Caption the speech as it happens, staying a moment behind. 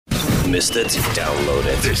missed it, download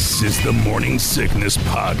it. This is the Morning Sickness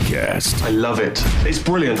Podcast. I love it. It's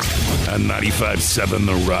brilliant. On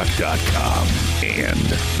 957therock.com and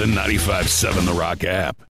the 957 The Rock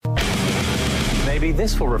app. Maybe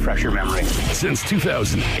this will refresh your memory. Since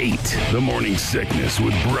 2008, the Morning Sickness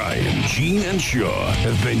with Brian, Gene, and Shaw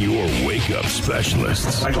have been your wake-up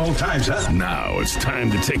specialists. Like old times, huh? Now it's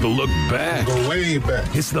time to take a look back. Go way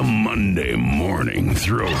back. It's the Monday Morning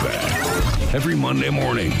Throwback. Every Monday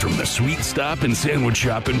morning from the Sweet Stop and Sandwich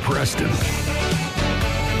Shop in Preston.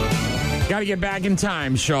 Got to get back in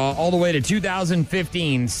time, Shaw, all the way to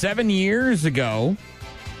 2015. 7 years ago,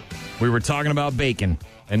 we were talking about bacon.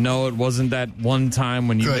 And no, it wasn't that one time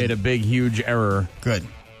when you made a big, huge error. Good.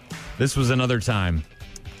 This was another time.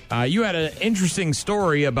 You had an interesting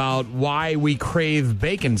story about why we crave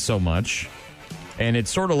bacon so much. And it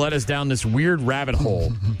sort of led us down this weird rabbit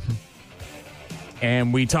hole.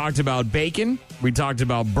 And we talked about bacon. We talked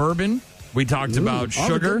about bourbon. We talked about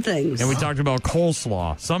sugar. things. And we talked about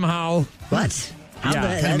coleslaw. Somehow... What?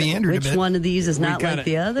 Yeah. Kinda meandered a Which bit. one of these is not like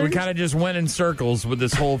the other? We kind of just went in circles with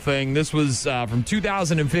this whole thing. This was from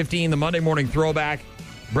 2015, the Monday Morning Throwback,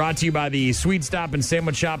 brought to you by the Sweet Stop and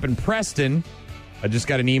Sandwich Shop in Preston. I just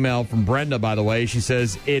got an email from Brenda, by the way. She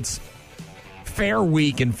says it's Fair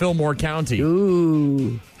Week in Fillmore County.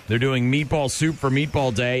 Ooh. They're doing meatball soup for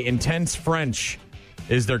Meatball Day. Intense French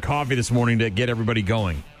is their coffee this morning to get everybody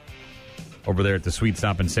going over there at the Sweet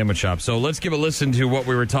Stop and Sandwich Shop. So let's give a listen to what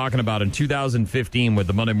we were talking about in 2015 with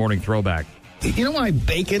the Monday Morning Throwback. You know why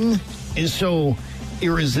bacon is so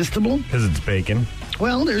irresistible? Because it's bacon.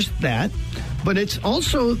 Well, there's that, but it's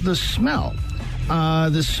also the smell,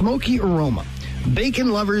 the smoky aroma.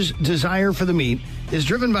 Bacon lovers' desire for the meat is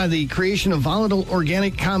driven by the creation of volatile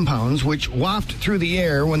organic compounds which waft through the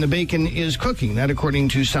air when the bacon is cooking. That, according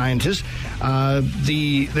to scientists,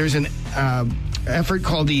 there's an effort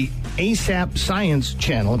called the ASAP Science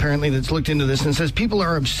Channel, apparently, that's looked into this and says people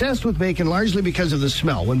are obsessed with bacon largely because of the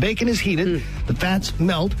smell. When bacon is heated, the fats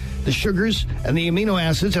melt, the sugars and the amino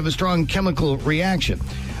acids have a strong chemical reaction.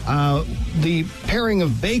 The pairing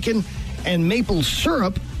of bacon and maple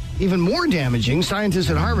syrup, even more damaging. Scientists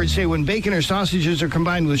at Harvard say when bacon or sausages are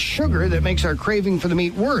combined with sugar, that makes our craving for the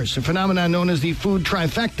meat worse, a phenomenon known as the food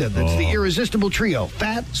trifecta. That's the irresistible trio.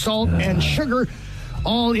 Fat, salt, and sugar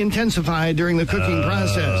all intensify during the cooking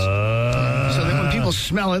process. So that when people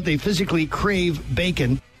smell it, they physically crave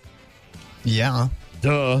bacon. Yeah.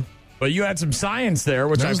 Duh. But you had some science there,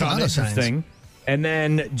 which I found interesting. And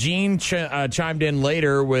then Gene chimed in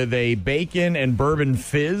later with a bacon and bourbon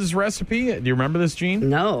fizz recipe. Do you remember this, Gene?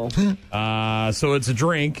 No. So it's a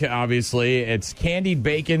drink, obviously. It's candied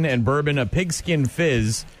bacon and bourbon, a pigskin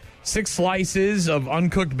fizz, 6 slices of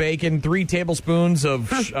uncooked bacon, 3 tablespoons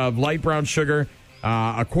of light brown sugar,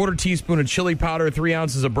 a quarter teaspoon of chili powder, 3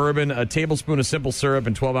 ounces of bourbon, a tablespoon of simple syrup,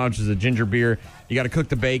 and 12 ounces of ginger beer. You got to cook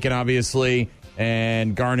the bacon, obviously,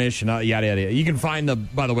 and garnish, and yada, yada, yada. You can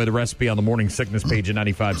find, by the way, the recipe on the Morning Sickness page at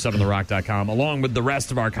 957therock.com, along with the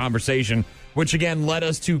rest of our conversation, which, again, led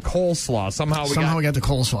us to coleslaw. Somehow we got the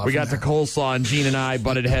coleslaw. We got the coleslaw, and Gene and I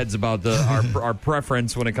butted heads about our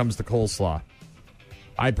preference when it comes to coleslaw.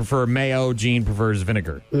 I prefer mayo. Gene prefers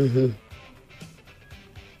vinegar. Mm-hmm.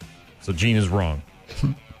 So Gene is wrong.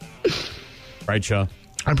 Right, Shaw?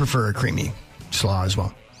 I prefer a creamy slaw as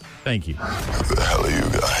well. Thank you. Who the hell are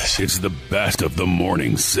you guys? It's the best of the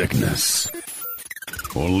Morning Sickness.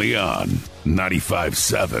 Only on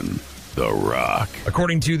 95.7 The Rock.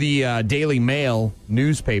 According to the Daily Mail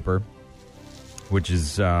newspaper, which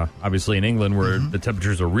is obviously in England where the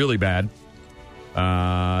temperatures are really bad,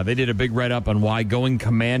 they did a big write-up on why going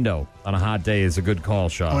commando on a hot day is a good call,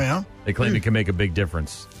 Shaw. Oh, yeah? They claim it can make a big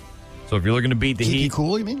difference. So if you're looking to beat the heat... Keep you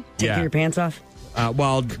cool, you mean? Take your pants off?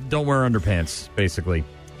 Well, don't wear underpants, basically.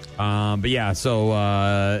 But yeah, so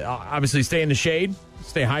obviously stay in the shade,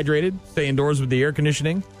 stay hydrated, stay indoors with the air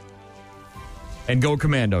conditioning, and go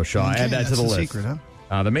commando, Shaw. Okay, add that to the list. Secret,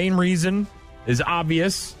 huh? The main reason is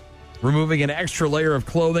obvious. Removing an extra layer of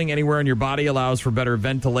clothing anywhere on your body allows for better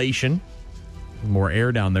ventilation. More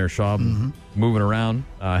air down there, Shaw, moving around.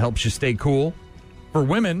 Helps you stay cool. For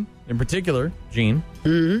women, in particular, Gene,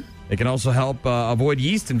 it can also help avoid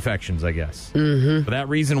yeast infections, I guess. For that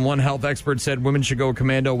reason, one health expert said women should go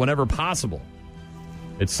commando whenever possible.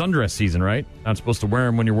 It's sundress season, right? Not supposed to wear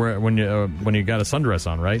them when you got a sundress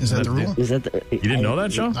on, right? Is that the rule? You didn't know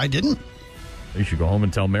that, Shaw? I didn't. You should go home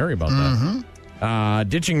and tell Mary about that.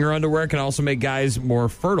 Ditching your underwear can also make guys more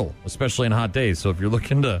fertile, especially on hot days. So if you're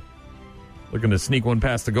looking to sneak one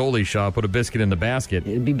past the goalie, Shaw, put a biscuit in the basket.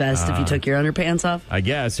 It'd be best if you took your underpants off. I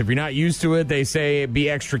guess. If you're not used to it, they say be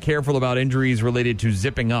extra careful about injuries related to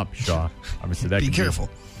zipping up, Shaw. Obviously, that Be careful.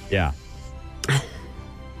 Yeah.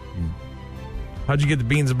 How'd you get the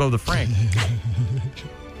beans above the Frank?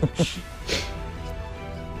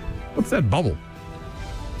 What's that bubble?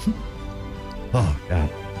 Oh, God.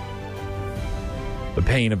 The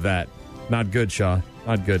pain of that. Not good, Shaw.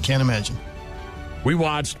 Not good. Can't imagine. We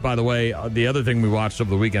watched, by the way, the other thing we watched over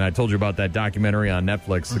the weekend, I told you about that documentary on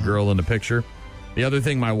Netflix, The Girl in the Picture. The other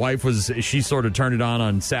thing, my wife she sort of turned it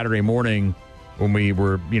on Saturday morning when we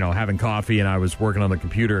were, having coffee and I was working on the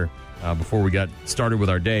computer before we got started with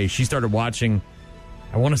our day. She started watching,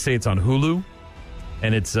 I want to say it's on Hulu,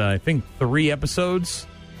 and it's, I think, 3 episodes.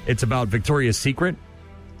 It's about Victoria's Secret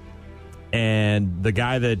and the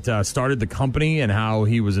guy that started the company and how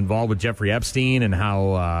he was involved with Jeffrey Epstein and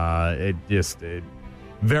how it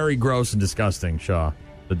very gross and disgusting, Shaw,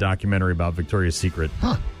 the documentary about Victoria's Secret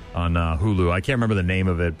on Hulu. I can't remember the name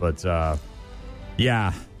of it, but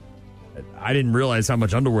yeah, I didn't realize how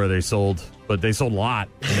much underwear they sold, but they sold a lot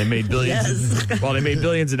and they made billions. Yes. Well, they made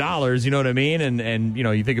billions of dollars, you know what I mean? And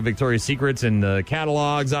you think of Victoria's Secrets and the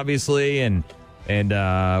catalogs, obviously, and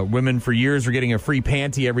women for years were getting a free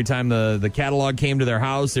panty every time the catalog came to their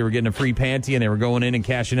house. They were getting a free panty, and they were going in and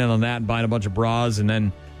cashing in on that and buying a bunch of bras. And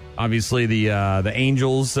then, obviously, the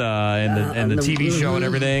Angels and the TV show and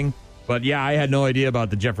everything. But yeah, I had no idea about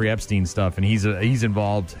the Jeffrey Epstein stuff, and he's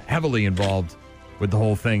involved, heavily involved with the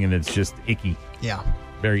whole thing, and it's just icky. Yeah,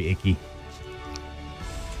 very icky.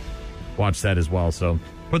 Watch that as well. So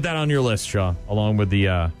put that on your list, Shaw, along with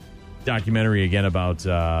the documentary again about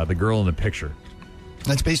the girl in the picture.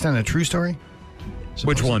 That's based on a true story?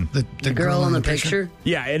 Which one? The girl in the picture?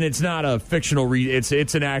 Yeah, and it's not a fictional. It's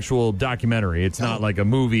an actual documentary. It's not like a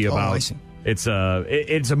movie about. I see. It's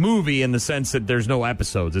a movie in the sense that there's no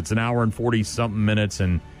episodes. It's an hour and 40-something minutes,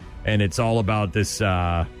 and it's all about this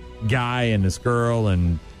guy and this girl,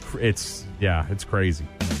 and it's crazy.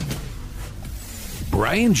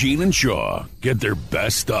 Brian, Gene, and Shaw get their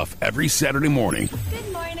best stuff every Saturday morning.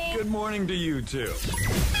 Good morning. Good morning to you, too.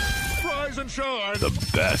 Rise and shine. The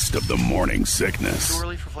best of the morning sickness. Too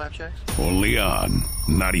early for flapjacks? Only on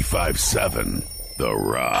 95.7 The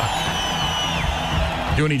Rock.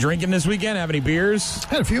 Do any drinking this weekend? Have any beers?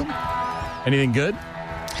 Had a few. Anything good?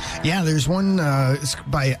 Yeah, there's one it's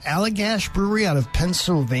by Allagash Brewery out of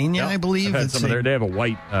Pennsylvania, I believe. I've had some of their, they have a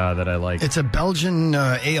white that I like. It's a Belgian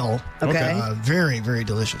ale. Okay. Very, very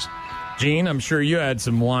delicious. Gene, I'm sure you had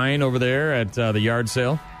some wine over there at the yard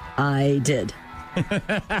sale. I did.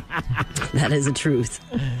 That is a true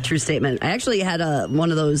statement. I actually had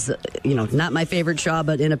one of those, not my favorite, Shaw,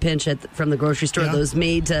 but in a pinch from the grocery store, those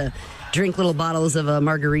made to drink little bottles of a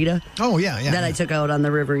margarita. Oh, yeah. I took out on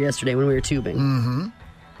the river yesterday when we were tubing. Mm-hmm.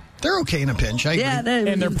 They're okay in a pinch. I agree.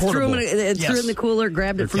 And they're portable. Threw it in the cooler,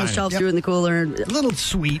 grabbed it from the shelf, threw it in the cooler. A little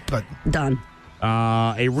sweet, but done.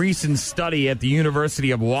 A recent study at the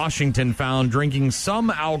University of Washington found drinking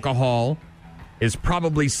some alcohol is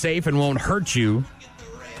probably safe and won't hurt you,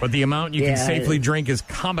 but the amount you can safely drink is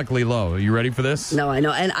comically low. Are you ready for this? No, I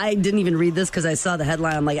know. And I didn't even read this because I saw the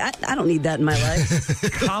headline. I'm like, I don't need that in my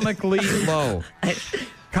life. Comically low.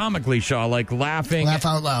 Comically, Shaw, like laughing. Laugh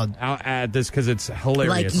out loud. At this because it's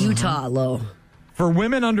hilarious. Like Utah low. For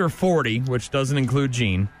women under 40, which doesn't include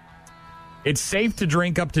Gene, it's safe to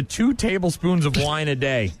drink up to 2 tablespoons of wine a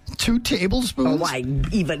day. 2 tablespoons? Oh, why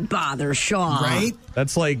even bother, Shaw? Right?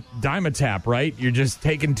 That's like Dimetap, right? You're just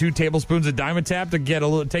taking 2 tablespoons of Dimetap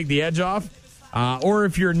to take the edge off. Or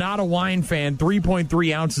if you're not a wine fan,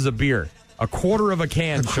 3.3 ounces of beer. A quarter of a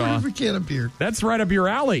can, Shaw. A quarter of a can of beer. That's right up your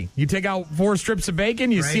alley. You take out 4 strips of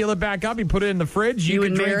bacon, you seal it back up, you put it in the fridge. You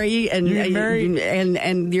and Mary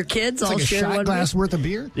and your kids it's all like share a shot glass worth of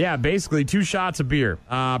beer? Yeah, basically 2 shots of beer.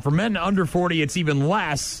 For men under 40, it's even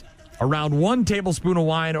less, around 1 tablespoon of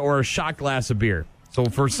wine or a shot glass of beer. So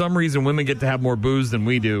for some reason, women get to have more booze than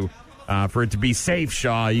we do. For it to be safe,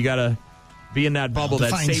 Shaw, you got to be in that bubble,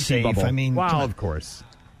 that safety bubble. Of course.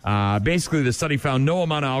 Basically, the study found no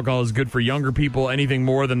amount of alcohol is good for younger people. Anything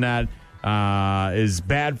more than that is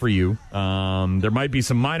bad for you. There might be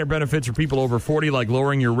some minor benefits for people over 40, like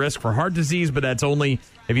lowering your risk for heart disease, but that's only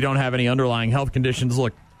if you don't have any underlying health conditions.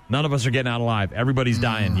 Look, none of us are getting out alive. Everybody's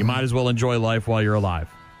dying. You might as well enjoy life while you're alive.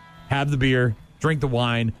 Have the beer, drink the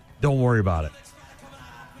wine. Don't worry about it.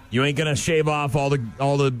 You ain't gonna shave off all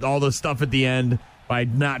the stuff at the end by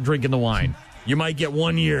not drinking the wine. You might get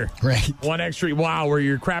 1 year. Right. 1 extra. Wow, where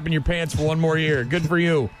you're crapping your pants for 1 more year. Good for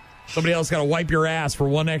you. Somebody else got to wipe your ass for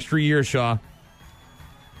 1 extra year, Shaw.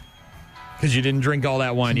 Because you didn't drink all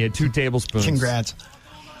that wine. You had 2 tablespoons. Congrats.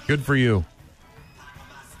 Good for you.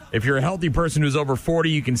 If you're a healthy person who's over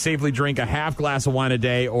 40, you can safely drink a half glass of wine a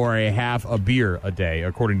day or a half a beer a day,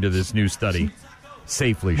 according to this new study.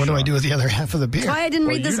 safely. What do Shaw. I do with the other half of the beer? That's why I didn't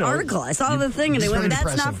Well, read this you know, article. I saw the thing and I it's went, very that's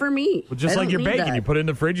not depressing. for me. Well, just I like don't your need bacon, that. you put it in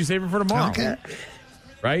the fridge, you save it for tomorrow. Okay.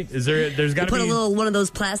 Right? There's got to Put be a little one of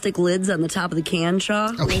those plastic lids on the top of the can,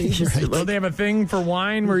 Shaw. Okay, right. Don't they have a thing for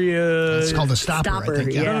wine where you? It's called a stopper, I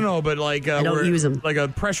think. yeah. No, but like I don't use 'em. like a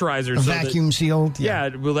pressurizer, A so that- vacuum sealed. yeah,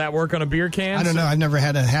 will that work on a beer can? I don't know. I've never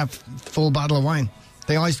had a half full bottle of wine.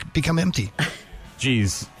 They always become empty.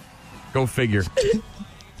 Jeez, go figure.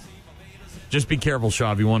 Just be careful,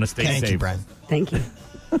 Shaw, if you want to stay Thank safe. you, Brian. Thank you.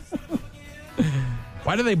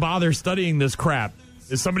 Why do they bother studying this crap?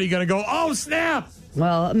 Is somebody going to go, oh, snap?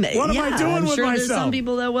 Well, What am I doing I'm with sure myself? There's some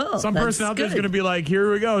people that will. Some That's person out there's good. going to be like,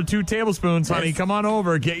 here we go, 2 tablespoons, honey. Yes. Come on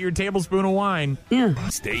over. Get your tablespoon of wine. Yeah.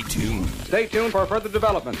 Stay tuned. Stay tuned for further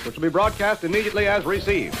developments, which will be broadcast immediately as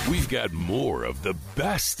received. We've got more of the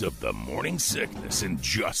best of the morning sickness in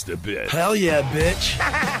just a bit. Hell yeah, bitch.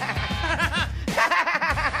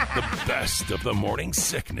 The best of the morning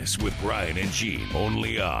sickness with Brian and Gene.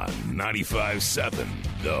 Only on 95.7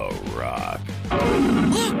 The Rock.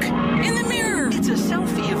 Look! In the mirror! It's a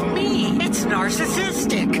selfie of me! It's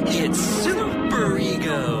narcissistic! It's super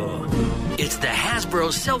ego! It's the Hasbro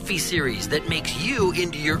Selfie Series that makes you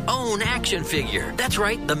into your own action figure. That's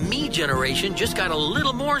right, the me generation just got a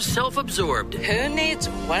little more self-absorbed. Who needs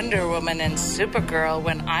Wonder Woman and Supergirl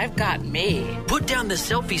when I've got me? Put down the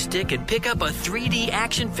selfie stick and pick up a 3D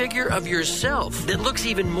action figure of yourself that looks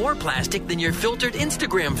even more plastic than your filtered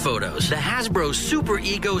Instagram photos. The Hasbro Super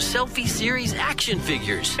Ego Selfie Series action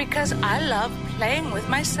figures. Because I love playing with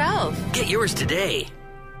myself. Get yours today.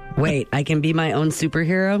 Wait, I can be my own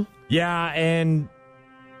superhero? Yeah, and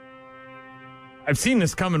I've seen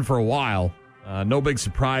this coming for a while. No big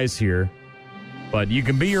surprise here. But you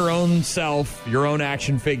can be your own self, your own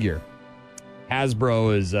action figure.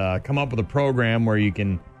 Hasbro has come up with a program where you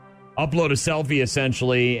can upload a selfie,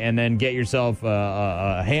 essentially, and then get yourself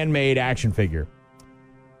a handmade action figure.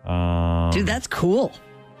 Dude, that's cool.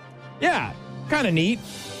 Yeah, kind of neat,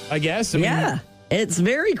 I guess. I mean, it's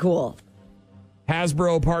very cool.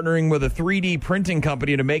 Hasbro partnering with a 3D printing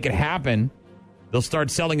company to make it happen. They'll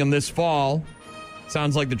start selling them this fall.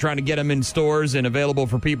 Sounds like they're trying to get them in stores and available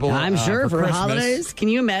for people. I'm sure for Christmas. holidays. Can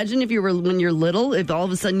you imagine if you were when you're little? If all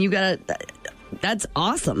of a sudden you got that's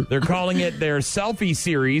awesome. They're calling it their selfie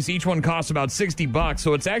series. Each one costs about $60,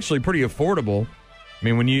 so it's actually pretty affordable. I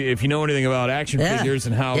mean, if you know anything about action figures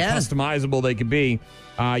and how customizable they can be,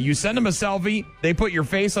 you send them a selfie. They put your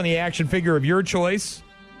face on the action figure of your choice.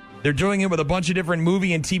 They're doing it with a bunch of different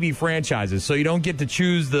movie and TV franchises, so you don't get to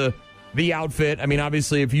choose the outfit. I mean,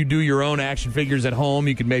 obviously, if you do your own action figures at home,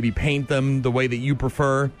 you could maybe paint them the way that you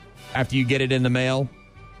prefer after you get it in the mail.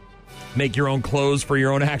 Make your own clothes for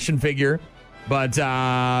your own action figure. But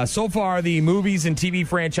so far, the movies and TV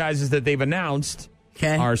franchises that they've announced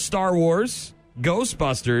are Star Wars,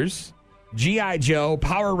 Ghostbusters, G.I. Joe,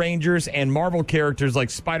 Power Rangers, and Marvel characters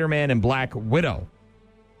like Spider-Man and Black Widow.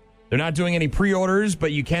 They're not doing any pre-orders,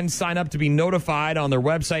 but you can sign up to be notified on their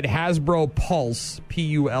website, Hasbro Pulse,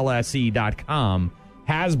 Pulse.com.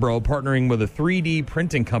 Hasbro partnering with a 3D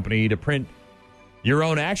printing company to print your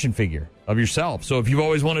own action figure of yourself. So if you've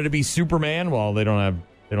always wanted to be Superman, well, they don't have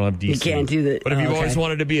DC. You can't do that. But if you've always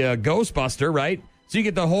wanted to be a Ghostbuster, right? So you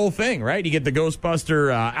get the whole thing, right? You get the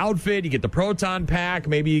Ghostbuster outfit, you get the proton pack,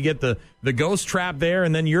 maybe you get the ghost trap there,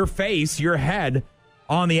 and then your face, your head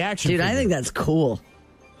on the action figure. I think that's cool.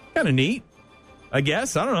 Kind of neat, I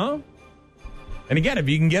guess. I don't know. And again, if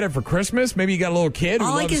you can get it for Christmas, maybe you got a little kid who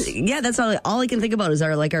loves... that's all I can think about is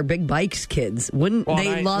our big bikes kids. Wouldn't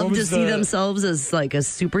they love to see themselves as like a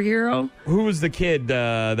superhero? Who was the kid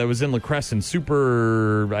that was in La Crescent?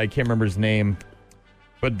 I can't remember his name.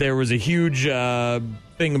 But there was a huge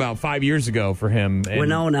thing about 5 years ago for him. And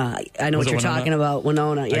Winona. I know what you're talking about.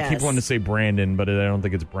 Winona, yes. I keep wanting to say Brandon, but I don't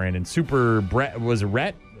think it's Brandon. Was it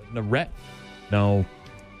Rhett? No.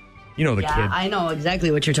 You know the kid. I know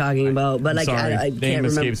exactly what you're talking about, but Sorry, I name can't remember.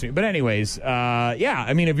 escapes me. But anyways,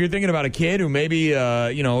 I mean, if you're thinking about a kid who maybe,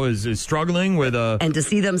 is struggling with a... And to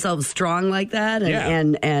see themselves strong like that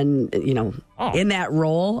and in that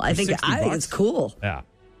role, I think it's cool. Yeah.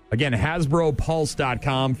 Again,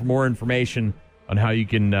 HasbroPulse.com for more information on how you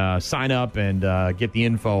can sign up and get the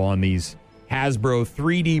info on these Hasbro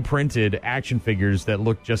 3D printed action figures that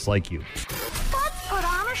look just like you.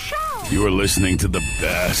 You're listening to the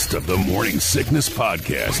best of the Morning Sickness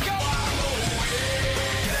Podcast.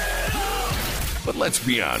 But let's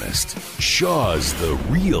be honest, Shaw's the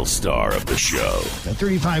real star of the show. A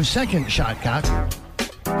 35-second shot, Cox.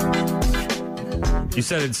 You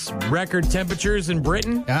said it's record temperatures in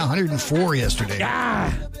Britain? Yeah, 104 yesterday.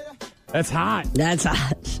 Yeah, that's hot. That's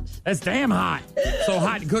hot. That's damn hot. So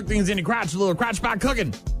hot you cook things in your crotch, a little crotch spot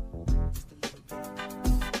cooking.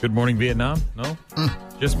 Good Morning Vietnam? No?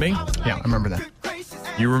 Just me? Yeah, I remember that.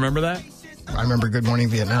 You remember that? I remember Good Morning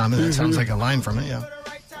Vietnam, and that sounds like a line from it, yeah.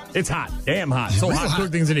 It's hot. Damn hot. So hot,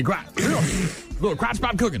 cook things in your crotch. Little crotch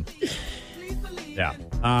spot cooking.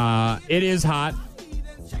 Yeah. It is hot.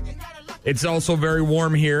 It's also very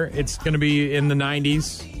warm here. It's going to be in the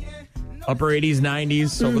 90s. Upper 80s,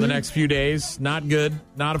 90s over the next few days. Not good.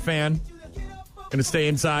 Not a fan. Going to stay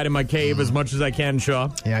inside in my cave as much as I can, Shaw.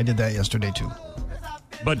 Yeah, I did that yesterday, too.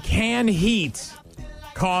 But can heat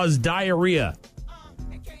cause diarrhea?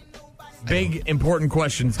 Big, important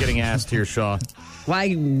questions getting asked here, Shaw.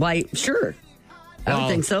 Why? Sure. I don't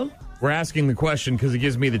think so. We're asking the question because it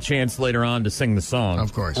gives me the chance later on to sing the song.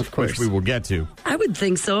 Of course. Which we will get to. I would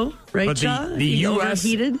think so, right, But Shaw? the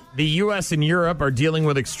U.S. and Europe are dealing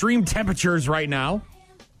with extreme temperatures right now.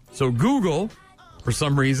 So Google, for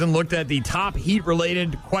some reason, looked at the top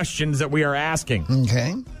heat-related questions that we are asking.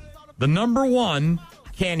 Okay. The number one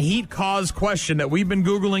can heat cause question that we've been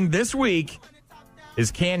Googling this week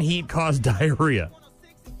is can heat cause diarrhea?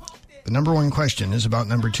 The number one question is about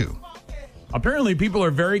number two. Apparently, people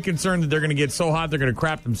are very concerned that they're going to get so hot they're going to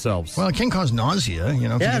crap themselves. Well, it can cause nausea, if you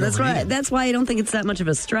get that's overeaten. right. That's why I don't think it's that much of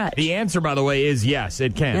a stretch. The answer, by the way, is yes,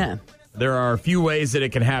 it can. Yeah. There are a few ways that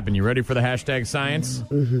it can happen. You ready for the hashtag science?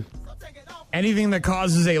 Mm-hmm. Anything that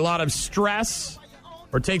causes a lot of stress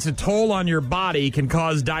or takes a toll on your body can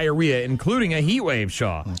cause diarrhea, including a heat wave,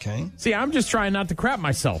 Shaw. Okay. See, I'm just trying not to crap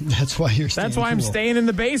myself. That's why you're staying That's why I'm cool. staying in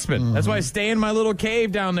the basement. That's why I stay in my little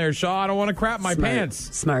cave down there, Shaw. I don't want to crap my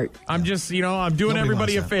pants. Smart. I'm just, I'm doing Nobody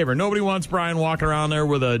everybody a wants that. favor. Nobody wants Brian walking around there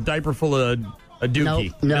with a diaper full of a dookie.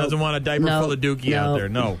 Nope. He doesn't want a diaper full of dookie out there.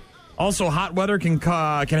 No. Also, hot weather can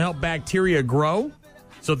help bacteria grow.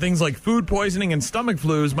 So things like food poisoning and stomach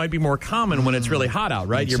flus might be more common when it's really hot out,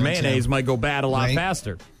 right? Makes Your sense, mayonnaise yeah. might go bad a lot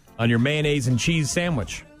faster on your mayonnaise and cheese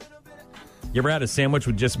sandwich. You ever had a sandwich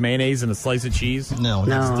with just mayonnaise and a slice of cheese? No.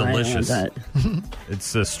 No, It's delicious. I haven't had that.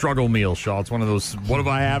 It's a struggle meal, Shaw. It's one of those, what do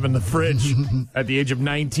I have in the fridge at the age of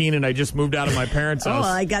 19 and I just moved out of my parents' house?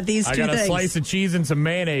 I got these two I got things. a slice of cheese and some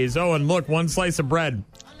mayonnaise. Oh, and look, one slice of bread.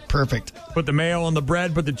 Perfect. Put the mayo on the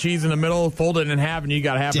bread, put the cheese in the middle, fold it in half, and you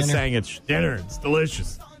got half a Dinner. sandwich. Dinner. It's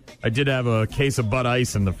delicious. I did have a case of Bud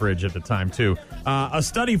Ice in the fridge at the time, too. A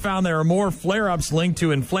study found there are more flare-ups linked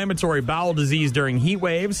to inflammatory bowel disease during heat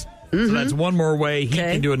waves. So that's one more way heat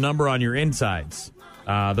can do a number on your insides.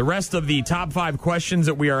 The rest of the top 5 questions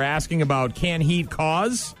that we are asking about can heat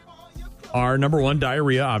cause are, number 1,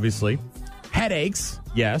 diarrhea, obviously. Headaches,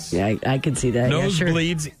 yes. Yeah, I can see that.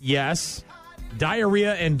 Nosebleeds, yes.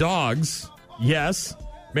 Diarrhea in dogs, yes.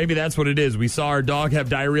 Maybe that's what it is. We saw our dog have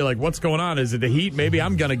diarrhea. Like, what's going on? Is it the heat? Maybe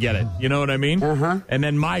I'm going to get it. You know what I mean? And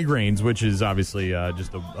then migraines, which is obviously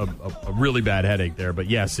just a really bad headache there. But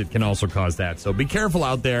yes, it can also cause that. So be careful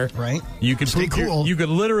out there. Right. You could Stay cool. You could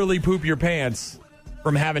literally poop your pants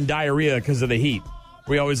from having diarrhea because of the heat.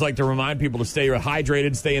 We always like to remind people to stay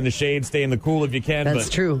hydrated, stay in the shade, stay in the cool if you can. That's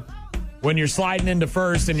true. When you're sliding into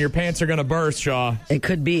first and your pants are going to burst, Shaw. It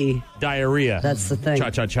could be. Diarrhea. That's the thing.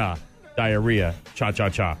 Cha-cha-cha. Diarrhea.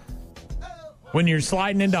 Cha-cha-cha. When you're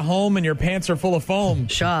sliding into home and your pants are full of foam.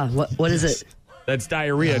 Shaw, what is it? That's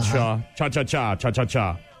diarrhea, Shaw. Cha-cha-cha.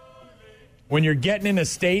 Cha-cha-cha. When you're getting in a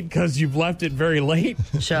state because you've left it very late.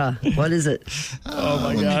 Shaw, what is it? Oh,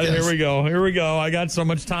 my God. Here we go. I got so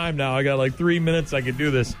much time now. I got like 3 minutes. I could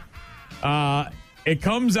do this. It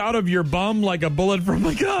comes out of your bum like a bullet from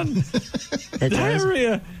a gun. It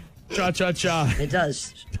Diarrhea. Cha-cha-cha. It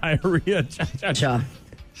does. Diarrhea. Cha-cha-cha. Shaw.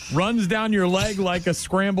 Runs down your leg like a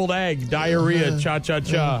scrambled egg. Diarrhea.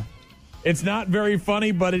 Cha-cha-cha. It's not very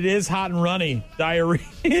funny, but it is hot and runny.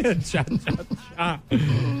 Diarrhea. Cha-cha-cha. I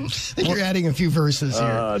think you're adding a few verses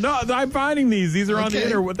here. No, I'm finding these. These are on the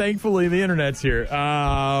internet. Thankfully, the internet's here.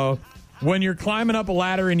 When you're climbing up a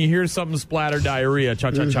ladder and you hear something splatter, diarrhea.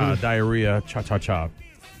 Cha-cha-cha. Diarrhea. Cha-cha-cha.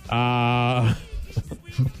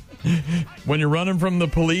 When you're running from the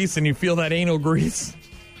police and you feel that anal grease.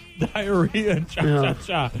 Diarrhea.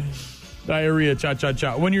 Cha-cha-cha. Diarrhea.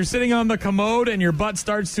 Cha-cha-cha. When you're sitting on the commode and your butt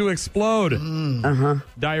starts to explode.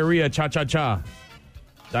 Diarrhea. Cha-cha-cha.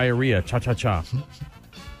 Diarrhea. Cha-cha-cha.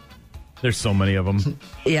 There's so many of them.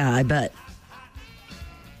 Yeah, I bet.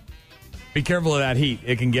 Be careful of that heat.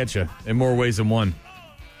 It can get you in more ways than one.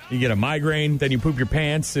 You get a migraine, then you poop your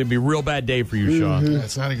pants. It'd be a real bad day for you, Shaw.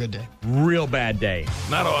 It's not a good day. Real bad day.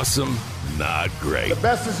 Not awesome, not great, The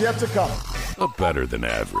best is yet to come. but better than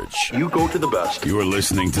average. You go to the best. You're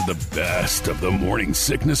listening to the best of the Morning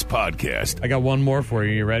Sickness Podcast. I got one more for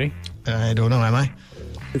you. You ready? I don't know, am I?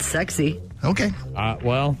 It's sexy. Okay.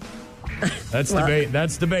 Well, That's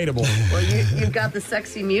That's debatable. Well, you've got the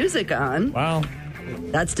sexy music on. Well,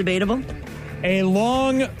 that's debatable. A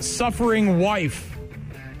long-suffering wife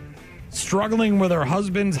struggling with her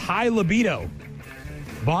husband's high libido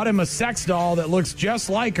bought him a sex doll that looks just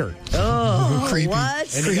like her. Oh, creepy.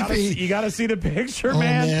 What? And you gotta see the picture,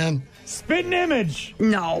 man. Spitting image.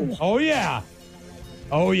 No. Oh, yeah.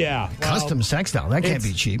 Oh, yeah. Well, custom sex doll. That can't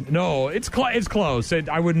be cheap. No, it's close.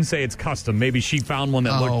 I wouldn't say it's custom. Maybe she found one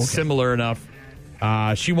that looked similar enough.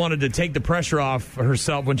 She wanted to take the pressure off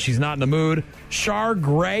herself when she's not in the mood. Char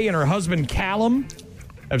Gray and her husband Callum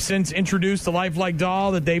have since introduced a lifelike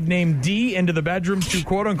doll that they've named Dee into the bedroom to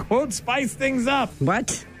quote-unquote spice things up.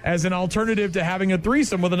 What? As an alternative to having a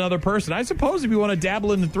threesome with another person. I suppose if you want to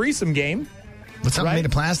dabble in the threesome game. With something made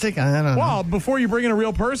of plastic? I don't know. Well, before you bring in a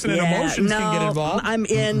real person and emotions can get involved. I'm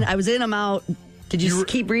in. I was in. I'm out. Did you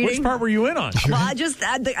keep reading? Which part were you in on? Well,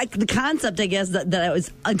 the concept, I guess, that I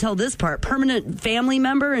was until this part. Permanent family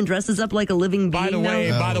member and dresses up like a living being.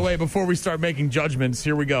 By the way, before we start making judgments,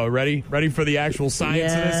 here we go. Ready for the actual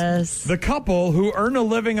science of this? The couple who earn a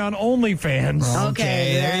living on OnlyFans.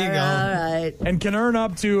 Okay, there you go. All right. And can earn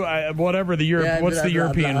up to whatever the what's the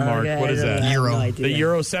European mark? Okay, what is that? Euro. No The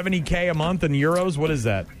euro, $70K a month in euros. What is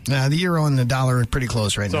that? The euro and the dollar are pretty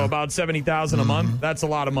close right now. So about $70,000 a month. That's a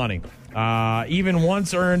lot of money. Even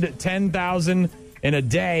once earned $10,000 in a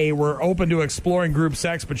day, were open to exploring group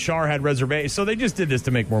sex, but Char had reservations. So they just did this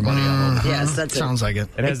to make more money. Yes, that's sounds like it.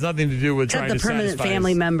 It has nothing to do with Except trying the to permanent satisfy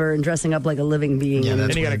family member and dressing up like a living being. Yeah,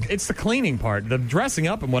 that's and it's the cleaning part. The dressing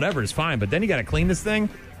up and whatever is fine, but then you got to clean this thing.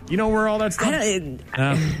 You know where all that stuff?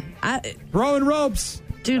 Throwing ropes.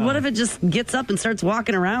 Dude, what if it just gets up and starts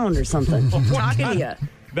walking around or something? Talking to you.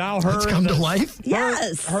 Now It's come to life?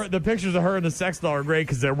 Yes. The pictures of her and the sex doll are great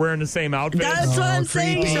because they're wearing the same outfit. That's what I'm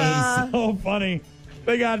saying, Shaw. So funny.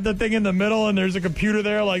 They got the thing in the middle, and there's a computer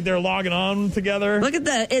there, like they're logging on together. Look at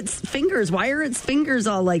that. Its fingers. Why are its fingers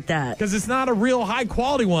all like that? Because it's not a real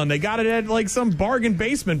high-quality one. They got it at, like, some bargain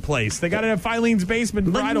basement place. They got it at Filene's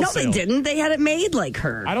Basement Bridal Sale. No, they didn't. They had it made like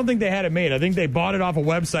her. I don't think they had it made. I think they bought it off a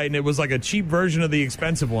website, and it was like a cheap version of the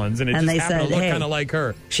expensive ones, and it just happened to look kind of like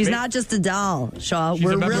her. She's not just a doll, Shaw. She's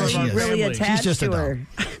We're a member of our really family. attached She's just to a her.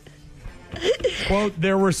 Quote,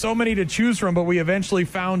 there were so many to choose from, but we eventually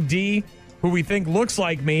found Dee, who we think looks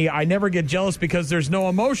like me. I never get jealous because there's no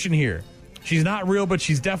emotion here. She's not real, but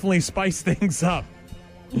she's definitely spiced things up.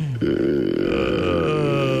 Do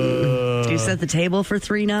you set the table for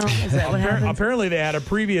 3 now? Is that what happened? Apparently they had a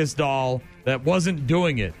previous doll that wasn't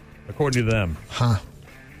doing it, according to them. Huh.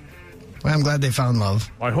 Well, I'm glad they found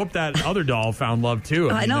love. Well, I hope that other doll found love,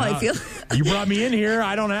 too. I know, I feel... You brought me in here.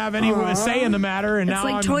 I don't have any say in the matter, and it's now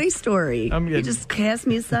like I'm... Toy Story. You just cast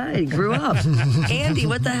me aside. Grew up. Andy,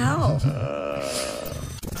 what the hell?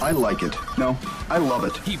 I like it. No, I love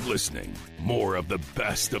it. Keep listening. More of the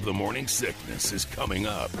best of the morning sickness is coming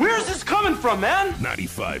up. Where's this coming from, man?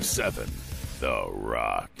 95.7 The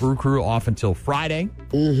Rock. Brew Crew off until Friday.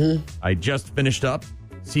 Mm-hmm. I just finished up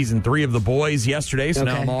season 3 of The Boys yesterday, so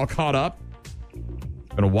now I'm all caught up.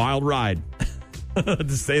 Been a wild ride, to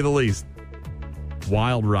say the least.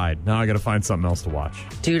 Wild ride. Now I got to find something else to watch.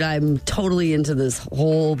 Dude, I'm totally into this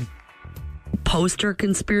whole poster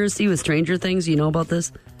conspiracy with Stranger Things. You know about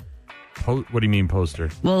this? What do you mean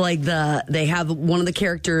poster? Well, like they have one of the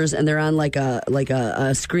characters and they're on like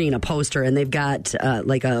a screen, a poster, and they've got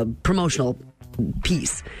like a promotional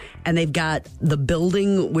piece. And they've got the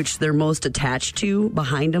building which they're most attached to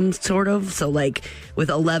behind them, sort of. So, like,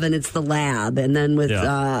 with 11, it's the lab. And then with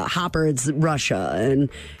Hopper, it's Russia.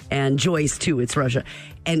 And Joyce, too, it's Russia.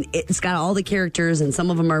 And it's got all the characters, and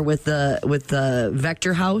some of them are with the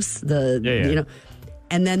Vector House. You know.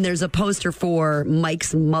 And then there's a poster for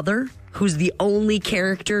Mike's mother, who's the only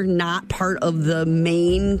character not part of the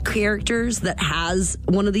main characters that has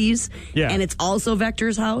one of these. Yeah. And it's also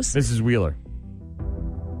Vector's house. Mrs. Wheeler.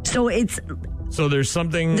 So there's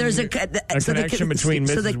something. There's a connection between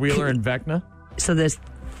Mrs. Wheeler and Vecna. So this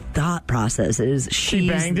thought process is she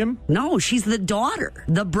banged him. No, she's the daughter,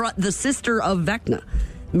 the sister of Vecna.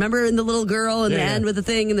 Remember in the little girl in the end with the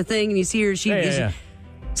thing and you see her.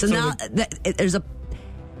 So now there's a.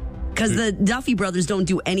 Because the Duffy brothers don't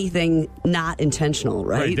do anything not intentional,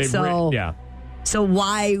 right? So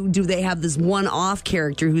why do they have this one-off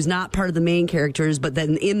character who's not part of the main characters, but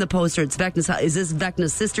then in the poster it's Vecna's house? Is this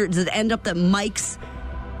Vecna's sister? Does it end up that Mike's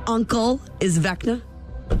uncle is Vecna?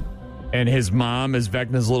 And his mom is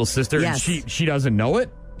Vecna's little sister? Yes. And she doesn't know it?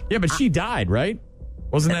 Yeah, but she died, right?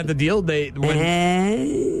 Wasn't that the deal?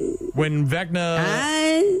 When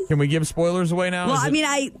Vecna... Can we give spoilers away now? Well, I mean,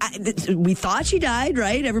 we thought she died,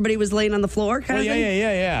 right? Everybody was laying on the floor, kind of thing.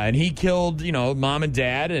 Yeah. And he killed, mom and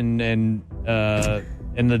dad and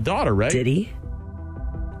the daughter, right? Did he?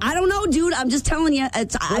 I don't know, dude. I'm just telling you. I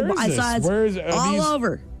saw it all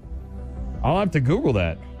over. I'll have to Google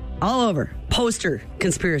that. All over. Poster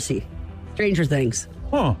conspiracy. Stranger Things.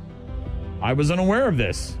 Huh. I was unaware of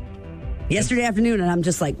this. Yesterday afternoon, and I'm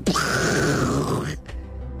just like...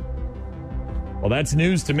 Well, that's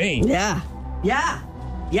news to me. Yeah.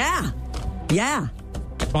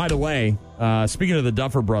 By the way, speaking of the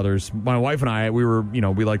Duffer Brothers, my wife and I, we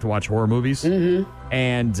like to watch horror movies. Mm-hmm.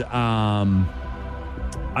 And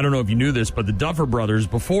I don't know if you knew this, but the Duffer Brothers,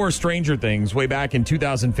 before Stranger Things, way back in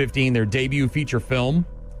 2015, their debut feature film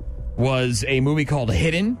was a movie called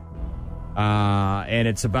Hidden. And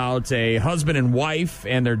it's about a husband and wife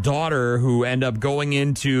and their daughter who end up going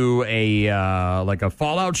into a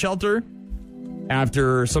fallout shelter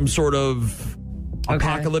after some sort of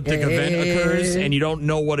apocalyptic event occurs, and you don't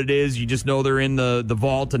know what it is. You just know they're in the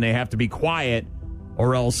vault and they have to be quiet,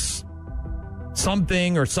 or else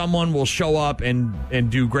something or someone will show up and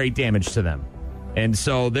do great damage to them. And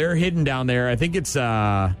so they're hidden down there. I think it's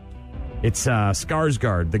Skarsgård,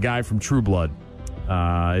 the guy from True Blood.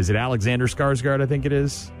 Is it Alexander Skarsgård? I think it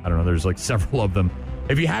is. I don't know. There's like several of them.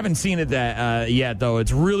 If you haven't seen it yet, though,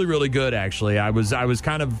 it's really, really good, actually. I was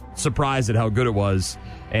kind of surprised at how good it was.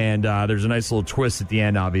 And there's a nice little twist at the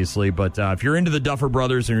end, obviously. But if you're into the Duffer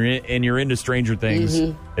Brothers and you're into Stranger Things,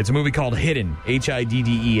 it's a movie called Hidden,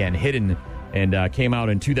 Hidden, Hidden, and came out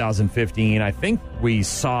in 2015. I think we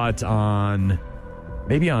saw it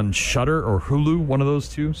maybe on Shudder or Hulu, one of those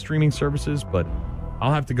two streaming services. But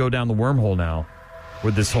I'll have to go down the wormhole now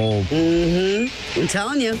with this whole... I'm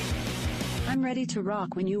telling you. I'm ready to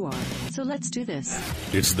rock when you are, so let's do this.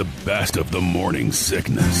 It's the best of the morning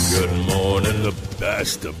sickness. Good morning. The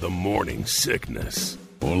best of the morning sickness.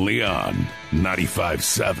 Only on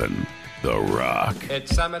 95.7 The Rock.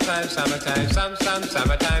 It's summertime, summertime,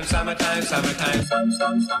 summertime, summertime.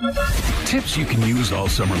 Tips you can use all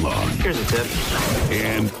summer long. Here's a tip.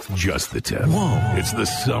 And just the tip. Whoa. It's the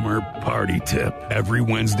summer party tip. Every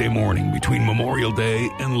Wednesday morning between Memorial Day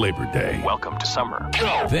and Labor Day. Welcome to summer.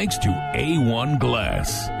 Thanks to A1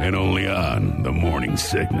 Glass. And only on The Morning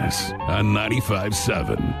Sickness. On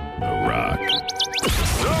 95.7 The Rock.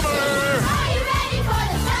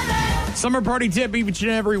 Summer party tip each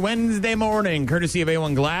and every Wednesday morning, courtesy of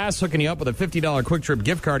A1 Glass, hooking you up with a $50 Quick Trip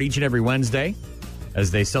gift card each and every Wednesday.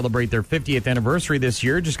 As they celebrate their 50th anniversary this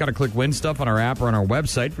year, just got to click Win Stuff on our app or on our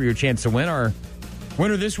website for your chance to win. Our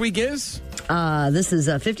winner this week is? This is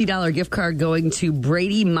a $50 gift card going to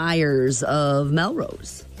Brady Myers of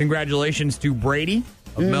Melrose. Congratulations to Brady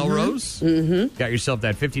of Melrose. Got yourself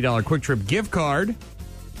that $50 Quick Trip gift card.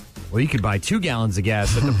 Well, you could buy 2 gallons of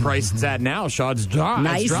gas at the price it's at now, Shaw. It's done.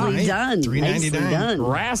 Nicely done. $3.99.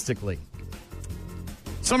 Drastically.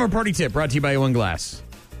 Summer party tip brought to you by A1 Glass.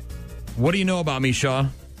 What do you know about me, Shaw?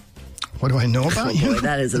 What do I know about you? Boy,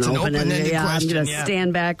 that is an open-ended question. I'm going to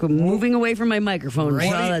stand back, moving away from my microphone. Right.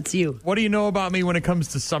 Shaw, that's you. What do you know about me when it comes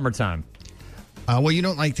to summertime? Well, you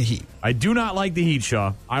don't like the heat. I do not like the heat,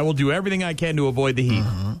 Shaw. I will do everything I can to avoid the heat.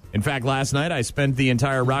 In fact, last night I spent the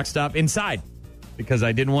entire rock stop inside because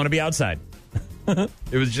I didn't want to be outside. It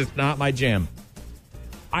was just not my jam.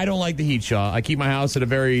 I don't like the heat, Shaw. I keep my house at a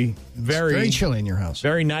very chilly in your house.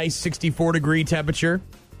 Very nice 64-degree temperature.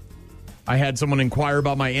 I had someone inquire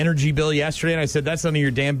about my energy bill yesterday, and I said, that's none of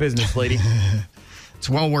your damn business, lady. It's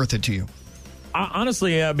well worth it to you.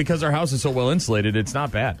 Honestly, because our house is so well insulated, it's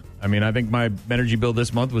not bad. I mean, I think my energy bill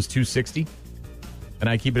this month was $260, and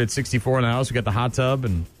I keep it at 64 in the house. We got the hot tub,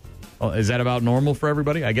 and is that about normal for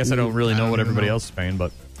everybody? I guess I don't really know what everybody else is paying,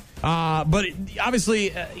 but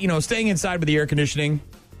obviously, staying inside with the air conditioning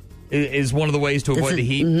is one of the ways to avoid the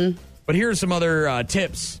heat. But here are some other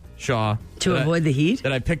tips, Shaw, to avoid the heat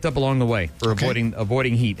that I picked up along the way for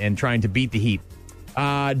avoiding heat and trying to beat the heat.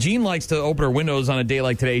 Jean likes to open her windows on a day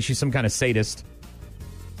like today. She's some kind of sadist.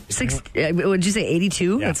 Would you say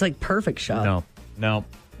 82? Yeah. That's like perfect, Shaw. No.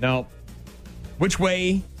 Which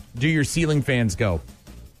way do your ceiling fans go?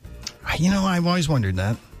 I've always wondered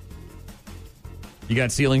that. You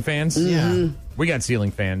got ceiling fans? Yeah. We got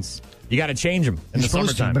ceiling fans. You got to change them in the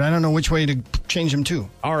summertime. But I don't know which way to change them to.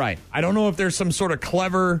 All right. I don't know if there's some sort of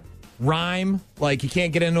clever rhyme, like you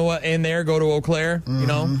can't get in there, go to Eau Claire,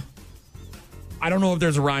 I don't know if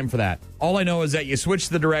there's a rhyme for that. All I know is that you switch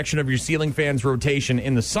the direction of your ceiling fan's rotation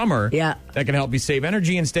in the summer. Yeah. That can help you save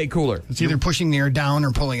energy and stay cooler. It's either pushing the air down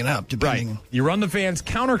or pulling it up, depending. Right. You run the fans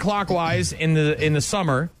counterclockwise in the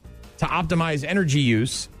summer to optimize energy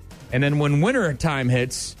use. And then when winter time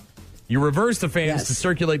hits, you reverse the fans to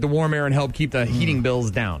circulate the warm air and help keep the heating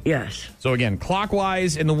bills down. Yes. So again,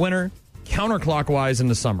 clockwise in the winter, counterclockwise in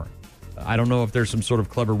the summer. I don't know if there's some sort of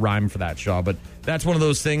clever rhyme for that, Shaw, but that's one of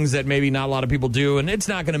those things that maybe not a lot of people do, and it's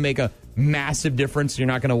not going to make a massive difference. You're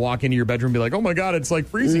not going to walk into your bedroom and be like, oh my God, it's like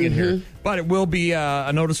freezing in here. But it will be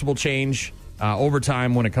a noticeable change over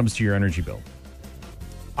time when it comes to your energy bill.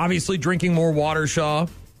 Obviously, drinking more water, Shaw.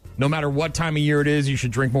 No matter what time of year it is, you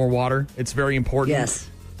should drink more water. It's very important. Yes.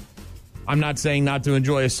 I'm not saying not to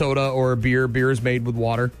enjoy a soda or a beer. Beer is made with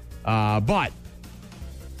water. But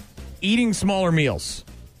eating smaller meals,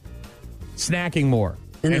 snacking more.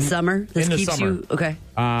 In the summer? This in the keeps summer. you... Okay.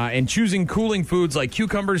 And choosing cooling foods like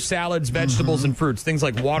cucumbers, salads, vegetables, and fruits. Things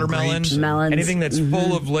like watermelon. Grapes. Melons. Anything that's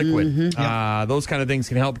full of liquid. Those kind of things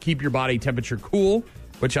can help keep your body temperature cool,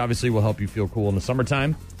 which obviously will help you feel cool in the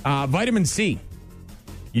summertime. Vitamin C.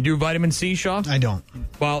 You do vitamin C, Shaw? I don't.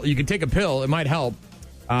 Well, you can take a pill. It might help.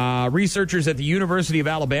 Researchers at the University of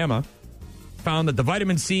Alabama found that the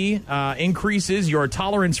vitamin C increases your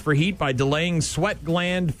tolerance for heat by delaying sweat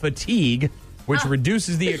gland fatigue, which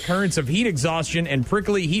reduces the occurrence of heat exhaustion and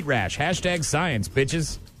prickly heat rash. Hashtag science,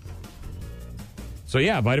 bitches. So,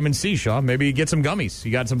 yeah, vitamin C, Shaw. Maybe you get some gummies.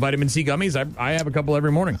 You got some vitamin C gummies? I have a couple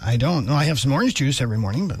every morning. I don't. No, I have some orange juice every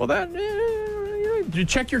morning. But well, that...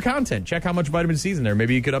 check your content. Check how much vitamin C is in there.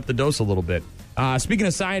 Maybe you could up the dose a little bit. Speaking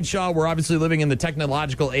of science, Shaw, we're obviously living in the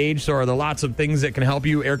technological age, so are there lots of things that can help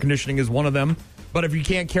you? Air conditioning is one of them. But if you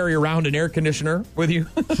can't carry around an air conditioner with you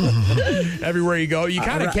everywhere you go, you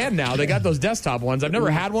kind of can now. They got those desktop ones. I've never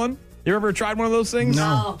had one. You ever tried one of those things?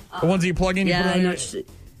 No. The ones that you plug in? You put Yeah, on I your... know.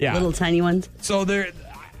 Yeah. Little tiny ones. So they're,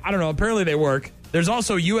 I don't know, apparently they work. There's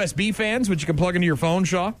also USB fans, which you can plug into your phone,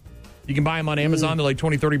 Shaw. You can buy them on Amazon. They're like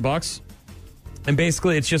 $20-$30. And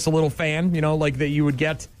basically, it's just a little fan, like that you would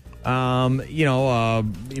get, with little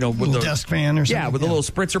the desk fan or something. Yeah, with a little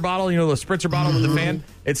spritzer bottle, the spritzer bottle with the fan.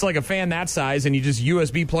 It's like a fan that size, and you just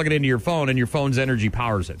USB plug it into your phone, and your phone's energy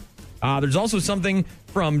powers it. There's also something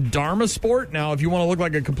from Dharma Sport. Now, if you want to look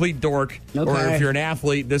like a complete dork, or if you're an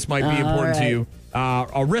athlete, this might be important to you.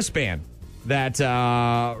 A wristband that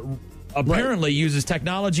apparently uses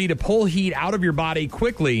technology to pull heat out of your body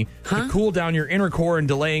quickly to cool down your inner core and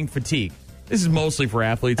delaying fatigue. This is mostly for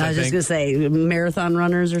athletes, I think. I was just going to say, marathon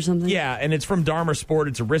runners or something? Yeah, and it's from Dharma Sport.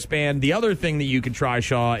 It's a wristband. The other thing that you could try,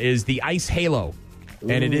 Shaw, is the Ice Halo.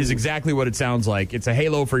 And it is exactly what it sounds like. It's a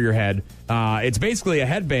halo for your head. It's basically a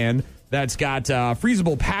headband that's got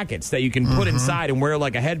freezable packets that you can put inside and wear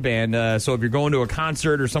like a headband. So if you're going to a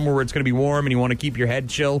concert or somewhere where it's going to be warm and you want to keep your head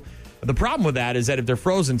chill, the problem with that is that if they're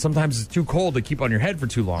frozen, sometimes it's too cold to keep on your head for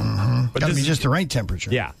too long. But got to be just the right temperature.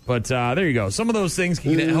 Yeah, but there you go. Some of those things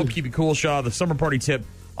can help keep you cool, Shaw. The summer party tip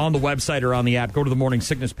on the website or on the app. Go to the Morning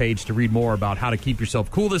Sickness page to read more about how to keep yourself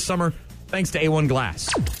cool this summer. Thanks to A1 Glass.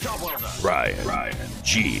 Ryan,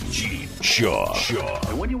 Gene, Shaw.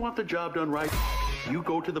 And when you want the job done right, you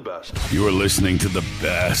go to the best. You're listening to the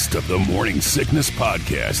best of the Morning Sickness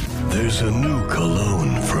Podcast. There's a new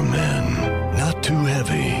cologne for men. Not too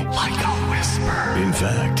heavy. Like a whisper. In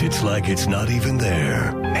fact, it's like it's not even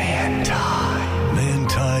there. Manti.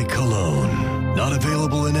 Manti Cologne. Not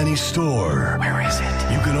available in any store. Where is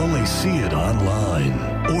it? You can only see it online.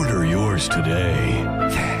 Order yours today.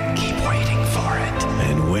 Then keep waiting for it.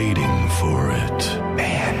 And waiting for it.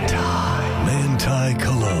 Manti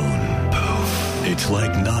Cologne. Poof. It's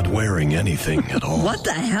like not wearing anything at all. What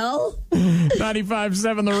the hell?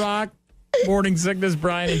 95.7 The Rock. Morning Sickness,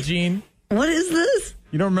 Brian and Gene. What is this?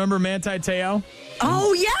 You don't remember Manti Te'o?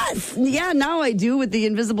 Oh, yes. Yeah, now I do with the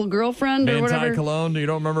invisible girlfriend or whatever. Manti Cologne. You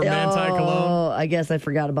don't remember Manti Cologne? Oh, I guess I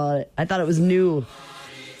forgot about it. I thought it was new.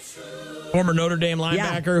 Former Notre Dame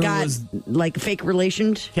linebacker who was like fake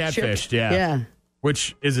relationship. Catfished, yeah. Yeah.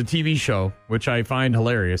 Which is a TV show, which I find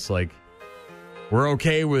hilarious. Like, we're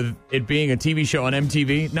okay with it being a TV show on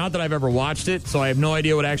MTV. Not that I've ever watched it, so I have no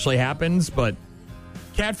idea what actually happens, but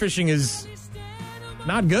catfishing is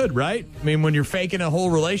not good, right? I mean, when you're faking a whole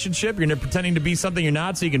relationship, you're pretending to be something you're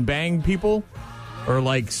not so you can bang people or,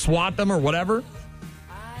 like, swat them or whatever.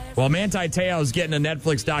 Well, Manti Te'o's getting a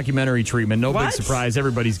Netflix documentary treatment. No big surprise.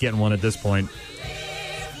 Everybody's getting one at this point.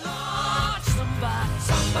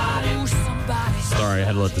 Sorry, I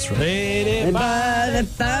had to let this run.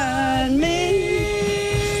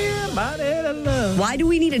 Why do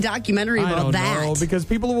we need a documentary about that? I don't know, because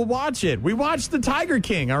people will watch it. We watched The Tiger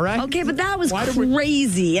King, all right? Okay, but that was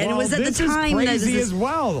crazy. And it was at the time that this is crazy as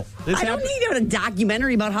well. I don't need a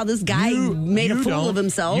documentary about how this guy made a fool of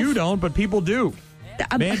himself. You don't, but people do.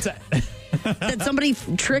 That somebody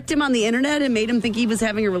tricked him on the internet and made him think he was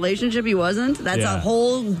having a relationship he wasn't? That's a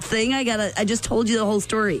whole thing. I just told you the whole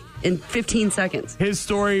story in 15 seconds. His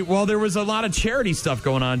story, well, there was a lot of charity stuff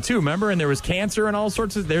going on, too, remember? And there was cancer and all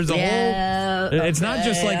sorts of... There's a whole... It's not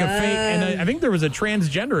just like a fake... And I think there was a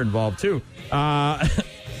transgender involved, too.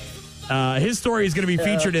 His story is going to be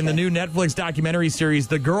featured in the new Netflix documentary series,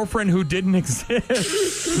 The Girlfriend Who Didn't Exist.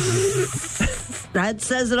 That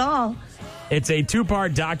says it all. It's a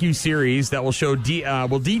 2-part docu-series that will show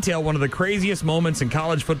will detail one of the craziest moments in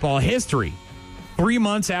college football history. 3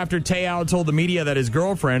 months after Te'o told the media that his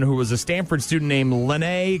girlfriend, who was a Stanford student named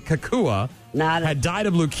Lene Kekua, had died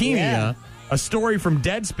of leukemia, a story from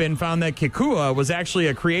Deadspin found that Kekua was actually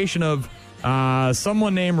a creation of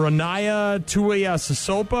someone named Ranaya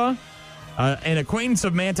Tuiasosopa, an acquaintance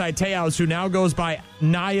of Manti Te'o's who now goes by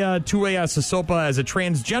Naya Tuiasosopa as a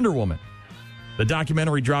transgender woman. The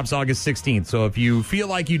documentary drops August 16th, so if you feel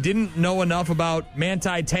like you didn't know enough about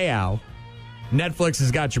Manti Te'o, Netflix has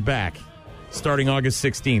got your back. Starting August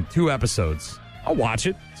 16th, 2 episodes. I'll watch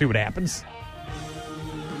it, see what happens.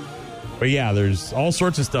 But yeah, there's all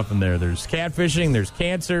sorts of stuff in there. There's catfishing, there's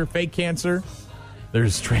cancer, fake cancer,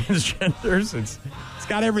 there's transgenders. It's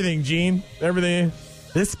got everything, Gene. Everything.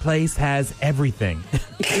 This place has everything.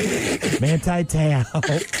 Manti Te'o,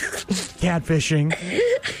 catfishing,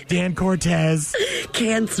 Dan Cortez,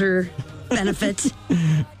 cancer benefit.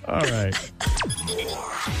 All right.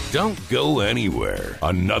 Don't go anywhere.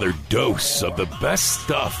 Another dose of the best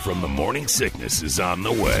stuff from the Morning Sickness is on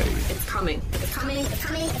the way. It's coming. It's coming. It's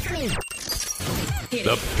coming. It's coming.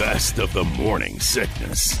 The best of the Morning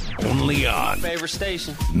Sickness. Only on Favorite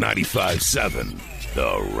station. 95.7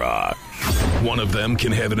 The Rock. One of them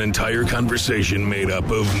can have an entire conversation made up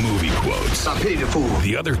of movie quotes. I pity the fool.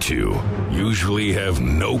 The other two usually have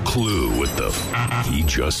no clue what the he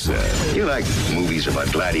just said. You like movies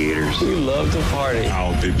about gladiators? We love to party.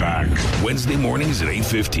 I'll be back. Wednesday mornings at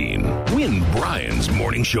 8:15. Win Brian's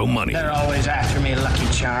Morning Show money. They're always after me, Lucky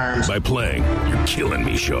Charms. By playing You're Killing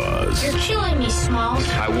Me, Shaws. You're killing me, Smalls.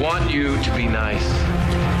 I want you to be nice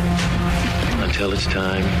until it's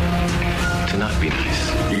time to not be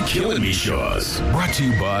nice. You're Killing Me, Shaws. Brought to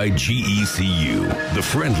you by GECU, the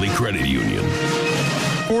friendly credit union.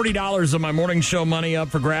 $40 of my morning show money up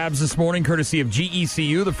for grabs this morning, courtesy of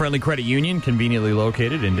GECU, the friendly credit union, conveniently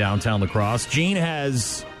located in downtown La Crosse. Jean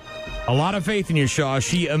has a lot of faith in you, Shaw.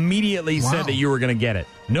 She immediately said that you were going to get it.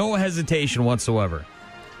 No hesitation whatsoever.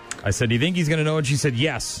 I said, do you think he's going to know it? She said,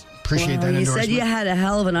 yes. Appreciate that endorsement. You said you had a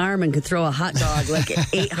hell of an arm and could throw a hot dog like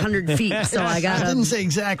 800 feet, so I got I didn't say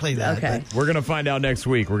exactly that. Okay. We're going to find out next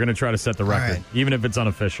week. We're going to try to set the record, even if it's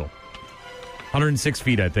unofficial. 106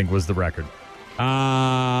 feet, I think, was the record.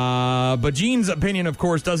 But Gene's opinion, of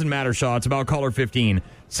course, doesn't matter, Shaw. It's about caller 15.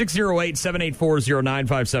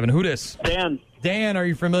 608-784-0957. Who dis? Dan. Dan, are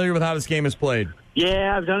you familiar with how this game is played?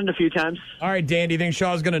 Yeah, I've done it a few times. All right, Dan, do you think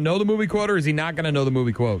Shaw's going to know the movie quote, or is he not going to know the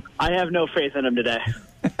movie quote? I have no faith in him today.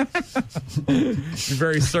 You're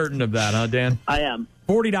very certain of that, huh, Dan? I am.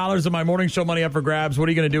 $40 of my morning show money up for grabs. What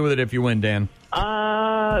are you going to do with it if you win, Dan?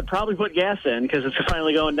 Probably put gas in because it's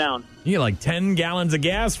finally going down. You get like 10 gallons of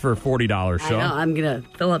gas for $40, Shaw. I know. I'm going to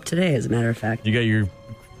fill up today, as a matter of fact. You got your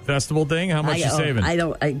festival thing? How much you saving? I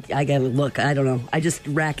got to look. I don't know. I just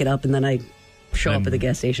rack it up and then I show up at the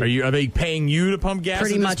gas station. Are they paying you to pump gas?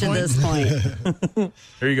 Pretty much at this point.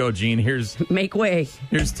 Here you go, Gene. Make way.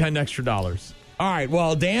 Here's $10 extra. All right.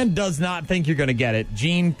 Well, Dan does not think you're going to get it.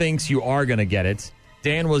 Gene thinks you are going to get it.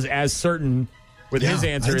 Dan was as certain with his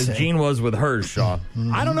answer as Gene was with hers, Shaw.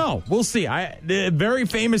 I don't know. We'll see. The very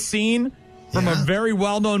famous scene from a very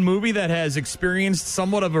well-known movie that has experienced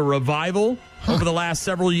somewhat of a revival over the last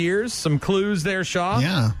several years. Some clues there, Shaw.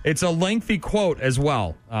 Yeah. It's a lengthy quote as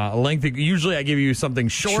well. Usually I give you something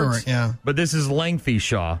short, but this is lengthy,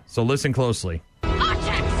 Shaw. So listen closely.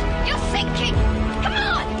 Archax, you're sinking. Come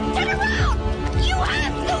on, turn around. You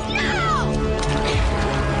have to now.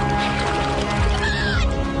 Come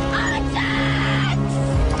on,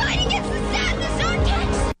 Archax. Fight against the sadness,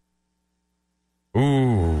 Archax.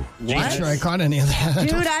 Ooh. I'm not sure I caught any of that.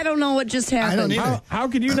 Dude, I don't know what just happened. I don't either. How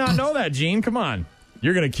could you not know that, Gene? Come on.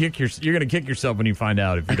 You're gonna kick yourself when you find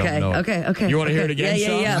out if you don't know. Okay. You want to hear it again,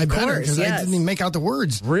 Shaw? Yeah, I of better, course. because I didn't even make out the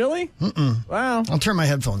words. Really? Mm-mm. Well, I'll turn my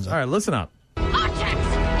headphones on. All right, listen up.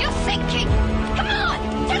 Archax, you're sinking. Come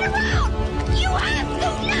on, turn around. You have to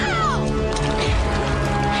now.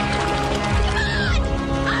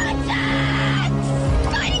 Come on,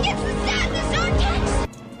 Archax. Fight against the sadness, Archax.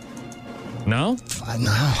 No? No,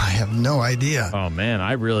 I have no idea. Oh man,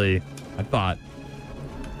 I thought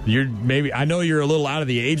I know you're a little out of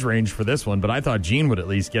the age range for this one, but I thought Gene would at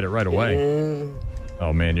least get it right away.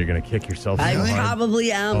 Oh, man, you're going to kick yourself so I hard.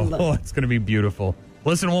 probably am. Oh, it's going to be beautiful.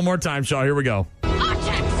 Listen one more time, Shaw. Here we go.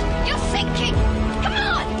 Artax, you're sinking. Come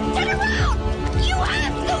on, turn around. You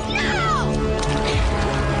have to now.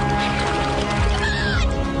 Come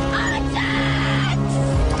on,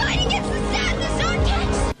 Artax. Fight against the sadness,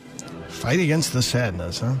 Artax. Fight against the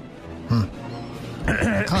sadness, huh?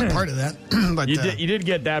 I caught part of that. But You did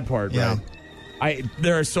get that part, yeah. right?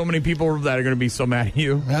 There are so many people that are going to be so mad at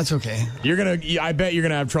you. That's okay. I bet you're going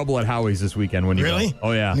to have trouble at Howie's this weekend when you Really? go.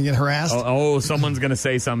 Oh, yeah. You get harassed? Oh, someone's going to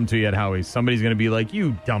say something to you at Howie's. Somebody's going to be like,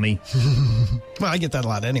 you dummy. Well, I get that a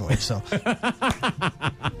lot anyway, so.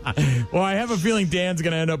 Well, I have a feeling Dan's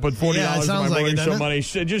going to end up with $40 Yeah, it of my sounds like morning it, show doesn't it? money.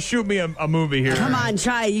 Just shoot me a movie here. Come on,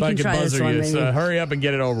 try. You So I can try this buzzer one, you. maybe. So hurry up and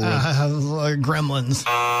get it over with. Gremlins.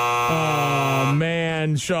 Oh,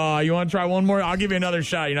 man, Shaw. You want to try one more? I'll give you another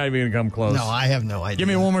shot. You're not even going to come close. No, I have no idea. Give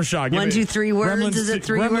me one more shot. Give 1, me- 2, 3 words. Gremlins Is it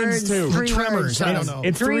 3 Gremlins words? 2. 3 Tremors, words. I don't know.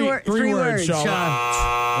 It's Three words, Shaw.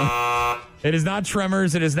 Shaw. It is not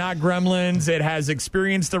Tremors. It is not Gremlins. It has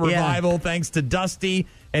experienced a revival thanks to Dusty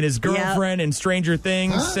and his girlfriend in Stranger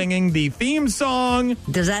Things singing the theme song.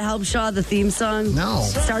 Does that help, Shaw, the theme song? No.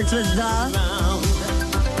 Starts with the.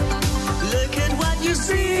 Look at what you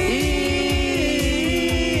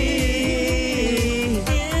see.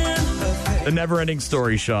 The Never-Ending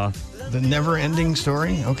Story, Shaw. The never-ending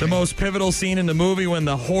story? Okay. The most pivotal scene in the movie when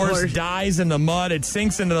the horse dies in the mud. It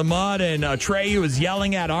sinks into the mud, and Atreyu is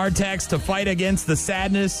yelling at Artax to fight against the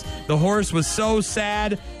sadness. The horse was so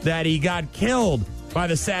sad that he got killed by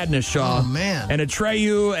the sadness, Shaw. Oh, man. And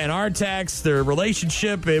Atreyu and Artax, their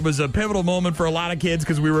relationship, it was a pivotal moment for a lot of kids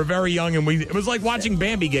because we were very young, and it was like watching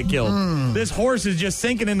Bambi get killed. This horse is just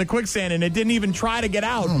sinking in the quicksand, and it didn't even try to get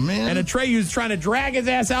out. Oh, man. And Atreyu's trying to drag his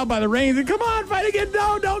ass out by the reins, and come on, fight again.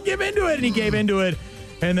 No, don't give into it. And he gave into it,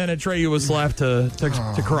 and then Atreyu was left to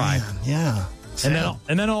cry. Man. Yeah.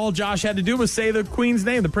 And then all Josh had to do was say the queen's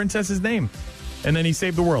name, the princess's name, and then he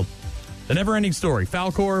saved the world. The Never-Ending Story.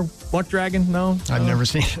 Falcor, Luck Dragon? No? I've never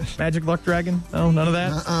seen it. Magic Luck Dragon? No, none of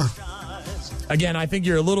that? Again, I think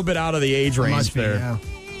you're a little bit out of the age range Must be, there. yeah.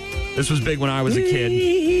 This was big when I was a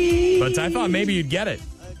kid, but I thought maybe you'd get it.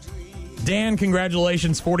 Dan,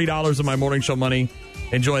 congratulations. $40 of my morning show money.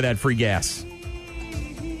 Enjoy that free gas.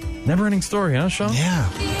 Never-Ending Story, huh, Sean? Yeah.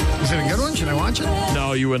 Is it a good one? Should I watch it?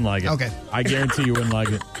 No, you wouldn't like it. Okay. I guarantee you wouldn't like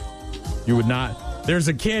it. You would not. There's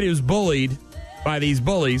a kid who's bullied by these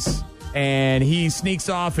bullies, and he sneaks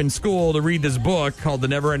off in school to read this book called The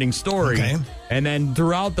Never-Ending Story. Okay. And then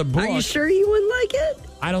throughout the book... Are you sure you wouldn't like it?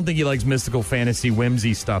 I don't think he likes mystical fantasy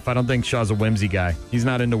whimsy stuff. I don't think Shaw's a whimsy guy. He's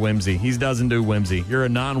not into whimsy. He doesn't do whimsy. You're a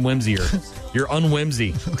non-whimsier. You're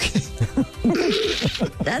unwhimsy. Okay.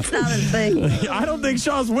 That's not a thing. I don't think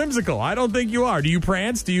Shaw's whimsical. I don't think you are. Do you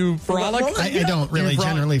prance? Do you frolic? I don't really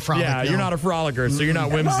generally frolic. Yeah, no. you're not a frolicker, so you're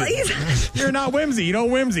not whimsy. You're not whimsy. You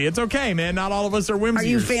don't whimsy. It's okay, man. Not all of us are whimsy. Are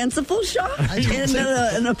you fanciful, Shaw? In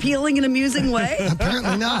an appealing and amusing way?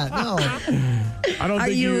 Apparently not, no. I don't Are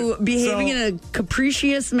think you behaving in a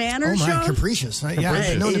capricious manner, Oh, my, Shaw? capricious. Yeah,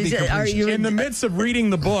 I know to be Is it- capricious. are you- in the midst of reading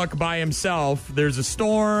the book by himself, there's a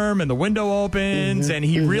storm and the window opens and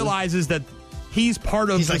he realizes that he's part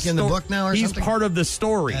of He's the like in the book now or he's something? part of the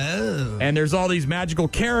story. Oh. And there's all these magical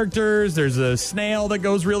characters. There's a snail that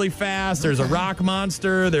goes really fast. There's a rock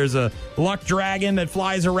monster. There's a luck dragon that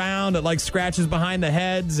flies around that like scratches behind the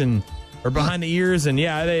heads or behind the ears. And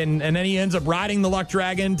yeah, and then he ends up riding the luck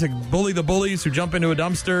dragon to bully the bullies who jump into a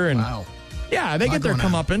dumpster. And Wow. yeah, they get their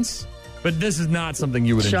going on. comeuppance. But this is not something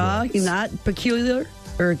you would Shaw, enjoy. you're not peculiar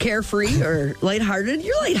or carefree or lighthearted.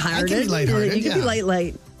 You're lighthearted. I can be lighthearted, You can be yeah.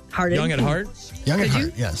 lighthearted. Young at heart? Young at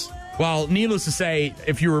heart, yes. Well, needless to say,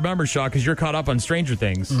 if you remember, Shaw, because you're caught up on Stranger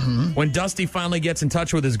Things, when Dusty finally gets in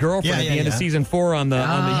touch with his girlfriend at the end of season 4 on the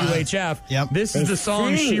UHF, this is the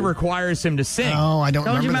song she requires him to sing. Oh, I don't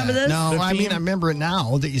you remember that. this? No, The I mean, theme- I remember it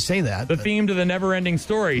now that you say that. The theme to the Never-Ending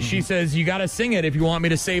Story. She says, you got to sing it if you want me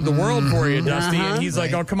to save the world for you, Dusty. And he's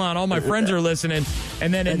like, oh, come on, all my friends are listening.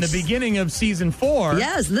 And then in the beginning of season 4...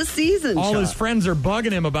 Yes, this season, all Shaw. his friends are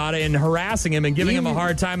bugging him about it and harassing him and giving him a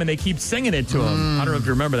hard time, and they keep singing it to him. I don't know if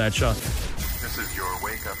you remember that, Shaw. This is your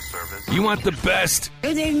wake-up service. You want the best?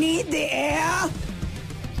 Do they need the air?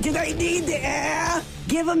 Do they need the air?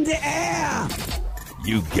 Give them the air.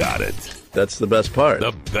 You got it. That's the best part.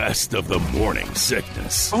 The best of the morning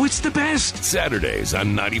sickness. Oh, it's the best. Saturdays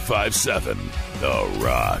on 95.7 The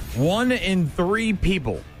Rock. 1 in 3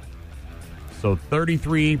 people, so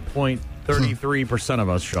 33.33% of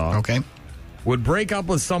us, Shaw, Okay. would break up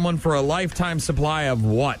with someone for a lifetime supply of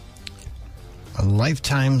what? A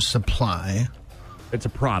lifetime supply. It's a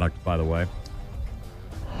product, by the way.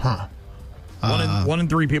 Huh. One in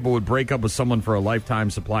three people would break up with someone for a lifetime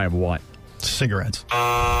supply of what? Cigarettes.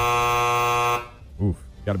 Oof,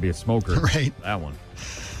 got to be a smoker. Right. That one.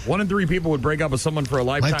 1 in 3 people would break up with someone for a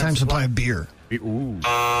lifetime supply of beer. Ooh.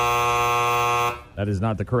 That is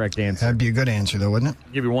not the correct answer. That'd be a good answer, though, wouldn't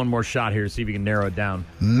it? Give you one more shot here, see if you can narrow it down.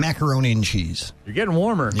 Macaroni and cheese. You're getting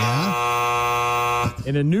warmer. Yeah.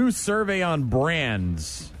 In a new survey on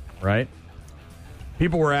brands, right?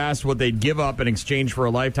 People were asked what they'd give up in exchange for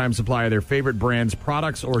a lifetime supply of their favorite brand's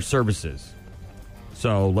products or services.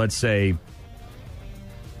 So let's say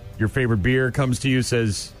your favorite beer comes to you,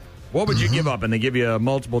 says, what would you give up? And they give you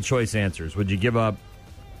multiple choice answers. Would you give up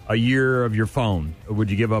a year of your phone? Or would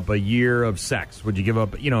you give up a year of sex? Would you give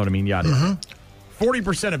up, you know what I mean? Yada, yada.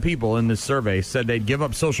 40% of people in this survey said they'd give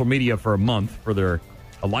up social media for a month for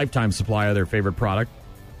a lifetime supply of their favorite product.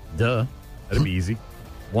 Duh. That'd be easy.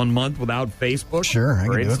 1 month without Facebook? Sure, I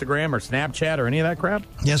or can do it. Instagram or Snapchat or any of that crap?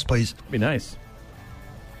 Yes, please. That'd be nice.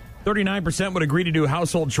 39% would agree to do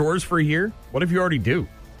household chores for a year. What if you already do?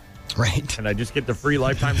 Right. Can I just get the free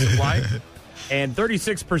lifetime supply? And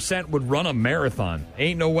 36% would run a marathon.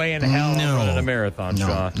 Ain't no way in hell I'm running a marathon,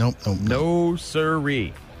 Shaw. Nope. No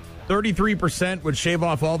siree. 33% would shave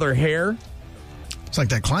off all their hair. It's like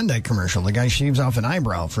that Klondike commercial. The guy shaves off an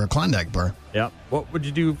eyebrow for a Klondike bar. Yep. What would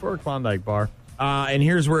you do for a Klondike bar? And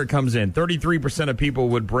here's where it comes in. 33% of people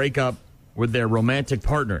would break up with their romantic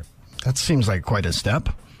partner. That seems like quite a step.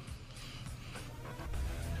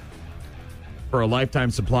 For a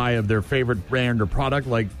lifetime supply of their favorite brand or product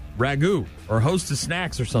like Ragu or Hostess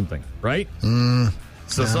Snacks or something, right?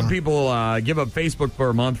 So some people give up Facebook for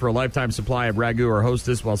a month for a lifetime supply of Ragu or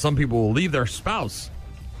Hostess, while some people will leave their spouse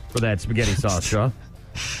for that spaghetti sauce, Shaw.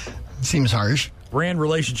 Seems harsh. Brand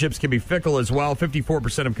relationships can be fickle as well.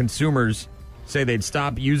 54% of consumers say they'd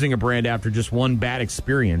stop using a brand after just one bad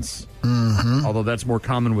experience. Although that's more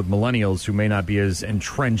common with millennials who may not be as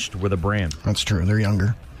entrenched with a brand. That's true. They're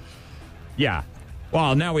younger. Yeah.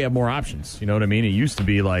 Well, now we have more options. You know what I mean? It used to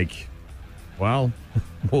be like, well,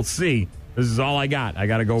 we'll see. This is all I got. I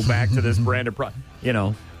got to go back to this brand of product, you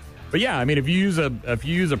know. But yeah, I mean, if you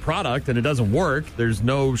use a product and it doesn't work, there's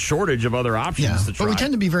no shortage of other options to try. But we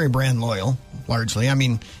tend to be very brand loyal, largely. I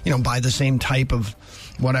mean, buy the same type of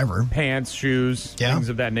whatever. Pants, shoes, things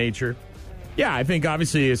of that nature. Yeah, I think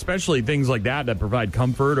obviously, especially things like that provide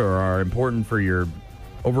comfort or are important for your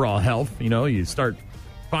overall health. You start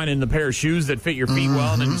finding the pair of shoes that fit your feet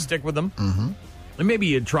well, and then you stick with them. And maybe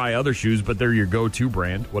you try other shoes, but they're your go-to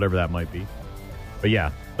brand, whatever that might be. But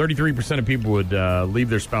yeah, 33% of people would leave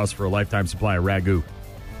their spouse for a lifetime supply of Ragu.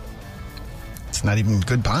 It's not even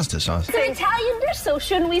good pasta sauce. It's an Italian dish, so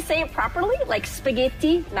shouldn't we say it properly? Like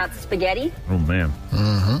spaghetti, not spaghetti? Oh, man.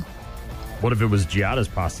 What if it was Giada's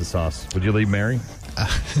pasta sauce? Would you leave Mary?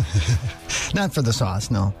 Not for the sauce,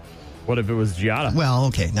 no. What if it was Giada? Well,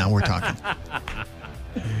 okay, now we're talking.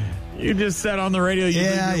 You just said on the radio you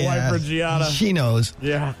leave your wife for Giada. She knows.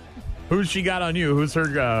 Yeah. Who's she got on you? Who's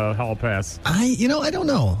her hall pass? I don't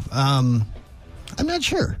know. I'm not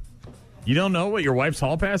sure. You don't know what your wife's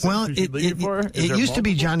hall pass is? Well, it used to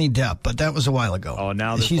be Johnny Depp, but that was a while ago. Oh,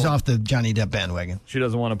 now she's off the Johnny Depp bandwagon. She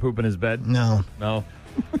doesn't want to poop in his bed? No.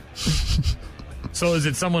 So is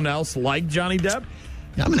it someone else like Johnny Depp?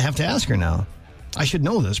 Yeah, I'm going to have to ask her now. I should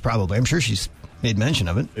know this probably. I'm sure she's made mention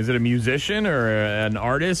of it. Is it a musician or an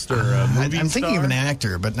artist or a movie I'm thinking star? of an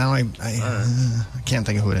actor, but now I can't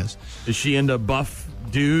think of who it is. Is she into buff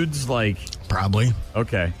dudes like... Probably.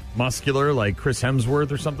 Okay. Muscular like Chris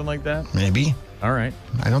Hemsworth or something like that? Maybe. All right.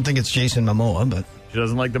 I don't think it's Jason Momoa, but... She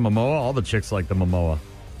doesn't like the Momoa? All the chicks like the Momoa.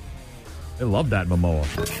 They love that Momoa.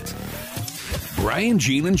 Brian,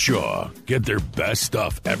 Gene, and Shaw get their best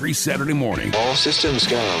stuff every Saturday morning. All systems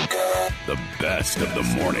go. The best of the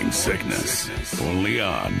morning sickness. Only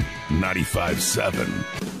on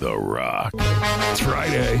 95.7 The Rock. It's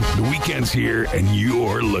Friday. The weekend's here, and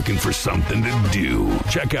you're looking for something to do.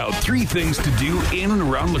 Check out 3 things to do in and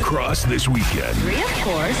around La Crosse this weekend. 3, of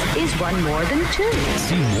course, is one more than 2.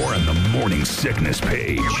 See more on the Morning Sickness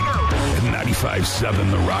page at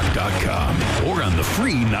 957therock.com or on the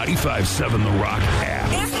free 95.7 The Rock app.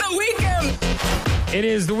 It's the weekend! It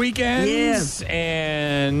is the weekend,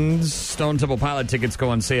 and Stone Temple Pilot tickets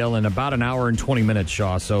go on sale in about an hour and 20 minutes,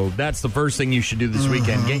 Shaw. So that's the first thing you should do this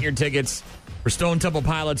weekend. Get your tickets for Stone Temple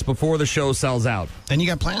Pilots before the show sells out. Then you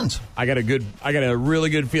got plans. I got a really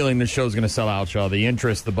good feeling this show's going to sell out, Shaw. The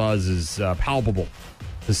interest, the buzz is palpable,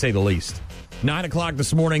 to say the least. 9 o'clock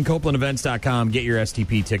this morning, CopelandEvents.com. Get your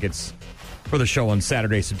STP tickets for the show on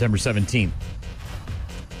Saturday, September 17th.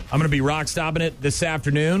 I'm going to be rock stopping it this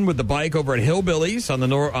afternoon with the bike over at Hillbillies on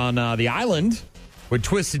the island. with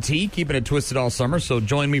Twisted Tea, keeping it twisted all summer. So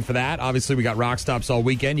join me for that. Obviously, we got rock stops all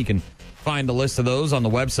weekend. You can find a list of those on the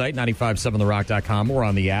website, 957therock.com, or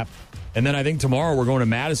on the app. And then I think tomorrow we're going to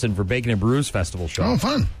Madison for Bacon and Brews Festival show. Oh,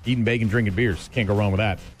 fun. Eating bacon, drinking beers. Can't go wrong with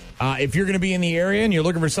that. If you're going to be in the area and you're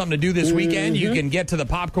looking for something to do this weekend, you can get to the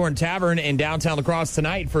Popcorn Tavern in downtown La Crosse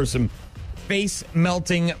tonight for some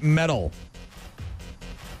face-melting metal.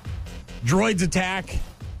 Droids Attack,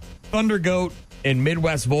 Thunder Goat, and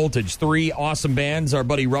Midwest Voltage. 3 awesome bands. Our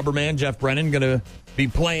buddy Rubberman, Jeff Brennan, going to be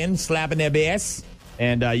playing, slapping their bass.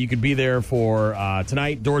 And you could be there for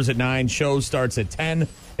tonight. Doors at 9. Show starts at 10.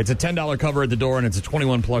 It's a $10 cover at the door, and it's a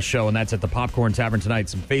 21-plus show, and that's at the Popcorn Tavern tonight.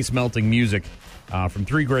 Some face-melting music from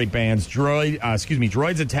 3 great bands.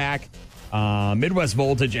 Droids Attack, Midwest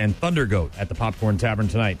Voltage, and Thunder Goat at the Popcorn Tavern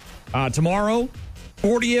tonight. Tomorrow,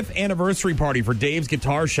 40th anniversary party for Dave's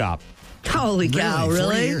Guitar Shop. Holy cow,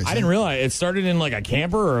 really? Years, I didn't realize. It started in like a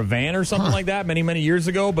camper or a van or something like that many, many years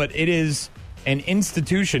ago, but it is an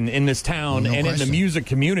institution in this town and in the music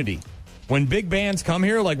community. When big bands come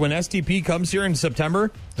here, like when STP comes here in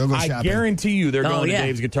September, I guarantee you they're going to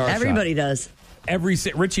Dave's Guitar Shop. Everybody does.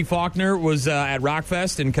 Richie Faulkner was at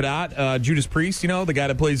Rockfest in Cadott. Judas Priest, the guy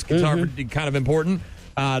that plays guitar, kind of important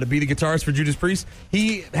to be the guitarist for Judas Priest.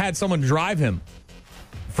 He had someone drive him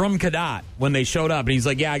from Cadott when they showed up, and he's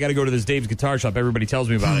like, "Yeah, I got to go to this Dave's Guitar Shop. Everybody tells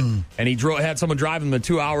me about it." And he had someone drive him the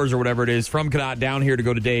 2 hours or whatever it is from Cadott down here to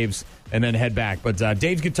go to Dave's and then head back. But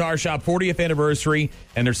Dave's Guitar Shop, 40th anniversary,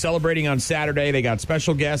 and they're celebrating on Saturday. They got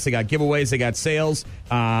special guests, they got giveaways, they got sales.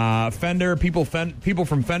 Fender people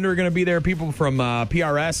from Fender are going to be there. People from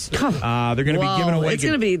PRS, they're going to be giving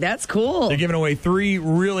away. That's cool. They're giving away 3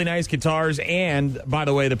 really nice guitars, and by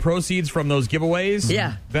the way, the proceeds from those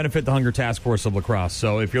giveaways benefit the Hunger Task Force of La Crosse.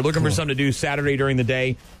 So if you're looking for something to do Saturday during the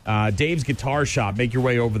day, Dave's Guitar Shop, make your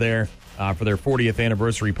way over there for their 40th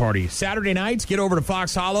anniversary party. Saturday nights, get over to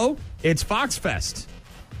Fox Hollow. It's Fox Fest.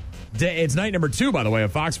 It's night number 2, by the way,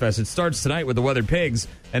 of Fox Fest. It starts tonight with the Weathered Pigs,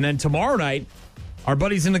 and then tomorrow night, our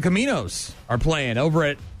buddies in the Caminos are playing over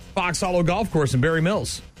at Fox Hollow Golf Course in Berry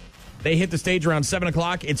Mills. They hit the stage around 7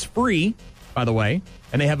 o'clock. It's free, by the way,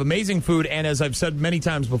 and they have amazing food, and as I've said many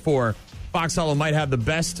times before, Fox Hollow might have the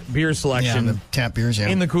best beer selection the tap beers,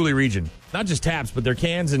 in the Cooley region. Not just taps, but their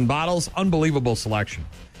cans and bottles. Unbelievable selection.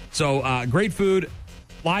 So great food,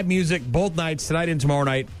 live music, both nights, tonight and tomorrow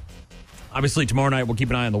night. Obviously, tomorrow night we'll keep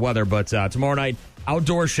an eye on the weather, but tomorrow night,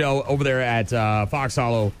 outdoor show over there at Fox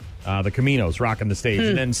Hollow, the Caminos, rocking the stage.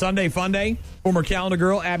 And then Sunday Fun Day, former calendar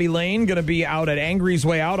girl Abby Lane going to be out at Angry's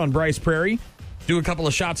Way Out on Bryce Prairie. Do a couple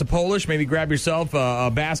of shots of Polish, maybe grab yourself a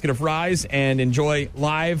basket of fries, and enjoy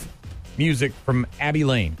live music from Abby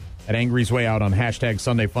Lane at Angry's Way Out on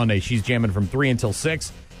 #Sunday Fun Day. She's jamming from 3 until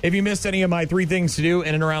 6. If you missed any of my 3 things to do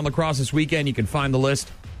in and around La Crosse this weekend, you can find the list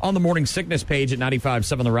on the Morning Sickness page at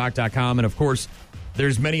 957therock.com. And, of course,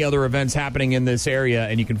 there's many other events happening in this area,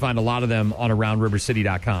 and you can find a lot of them on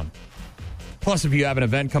AroundRiverCity.com. Plus, if you have an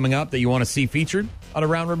event coming up that you want to see featured on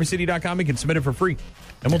AroundRiverCity.com, you can submit it for free,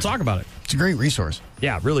 and we'll talk about it. It's a great resource.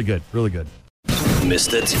 Yeah, really good, really good.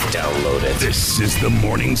 Missed it? Download it. This is the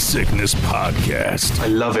Morning Sickness Podcast. I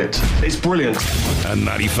love it. It's brilliant. On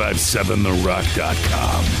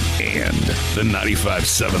 957therock.com and the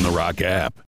 957 The Rock app.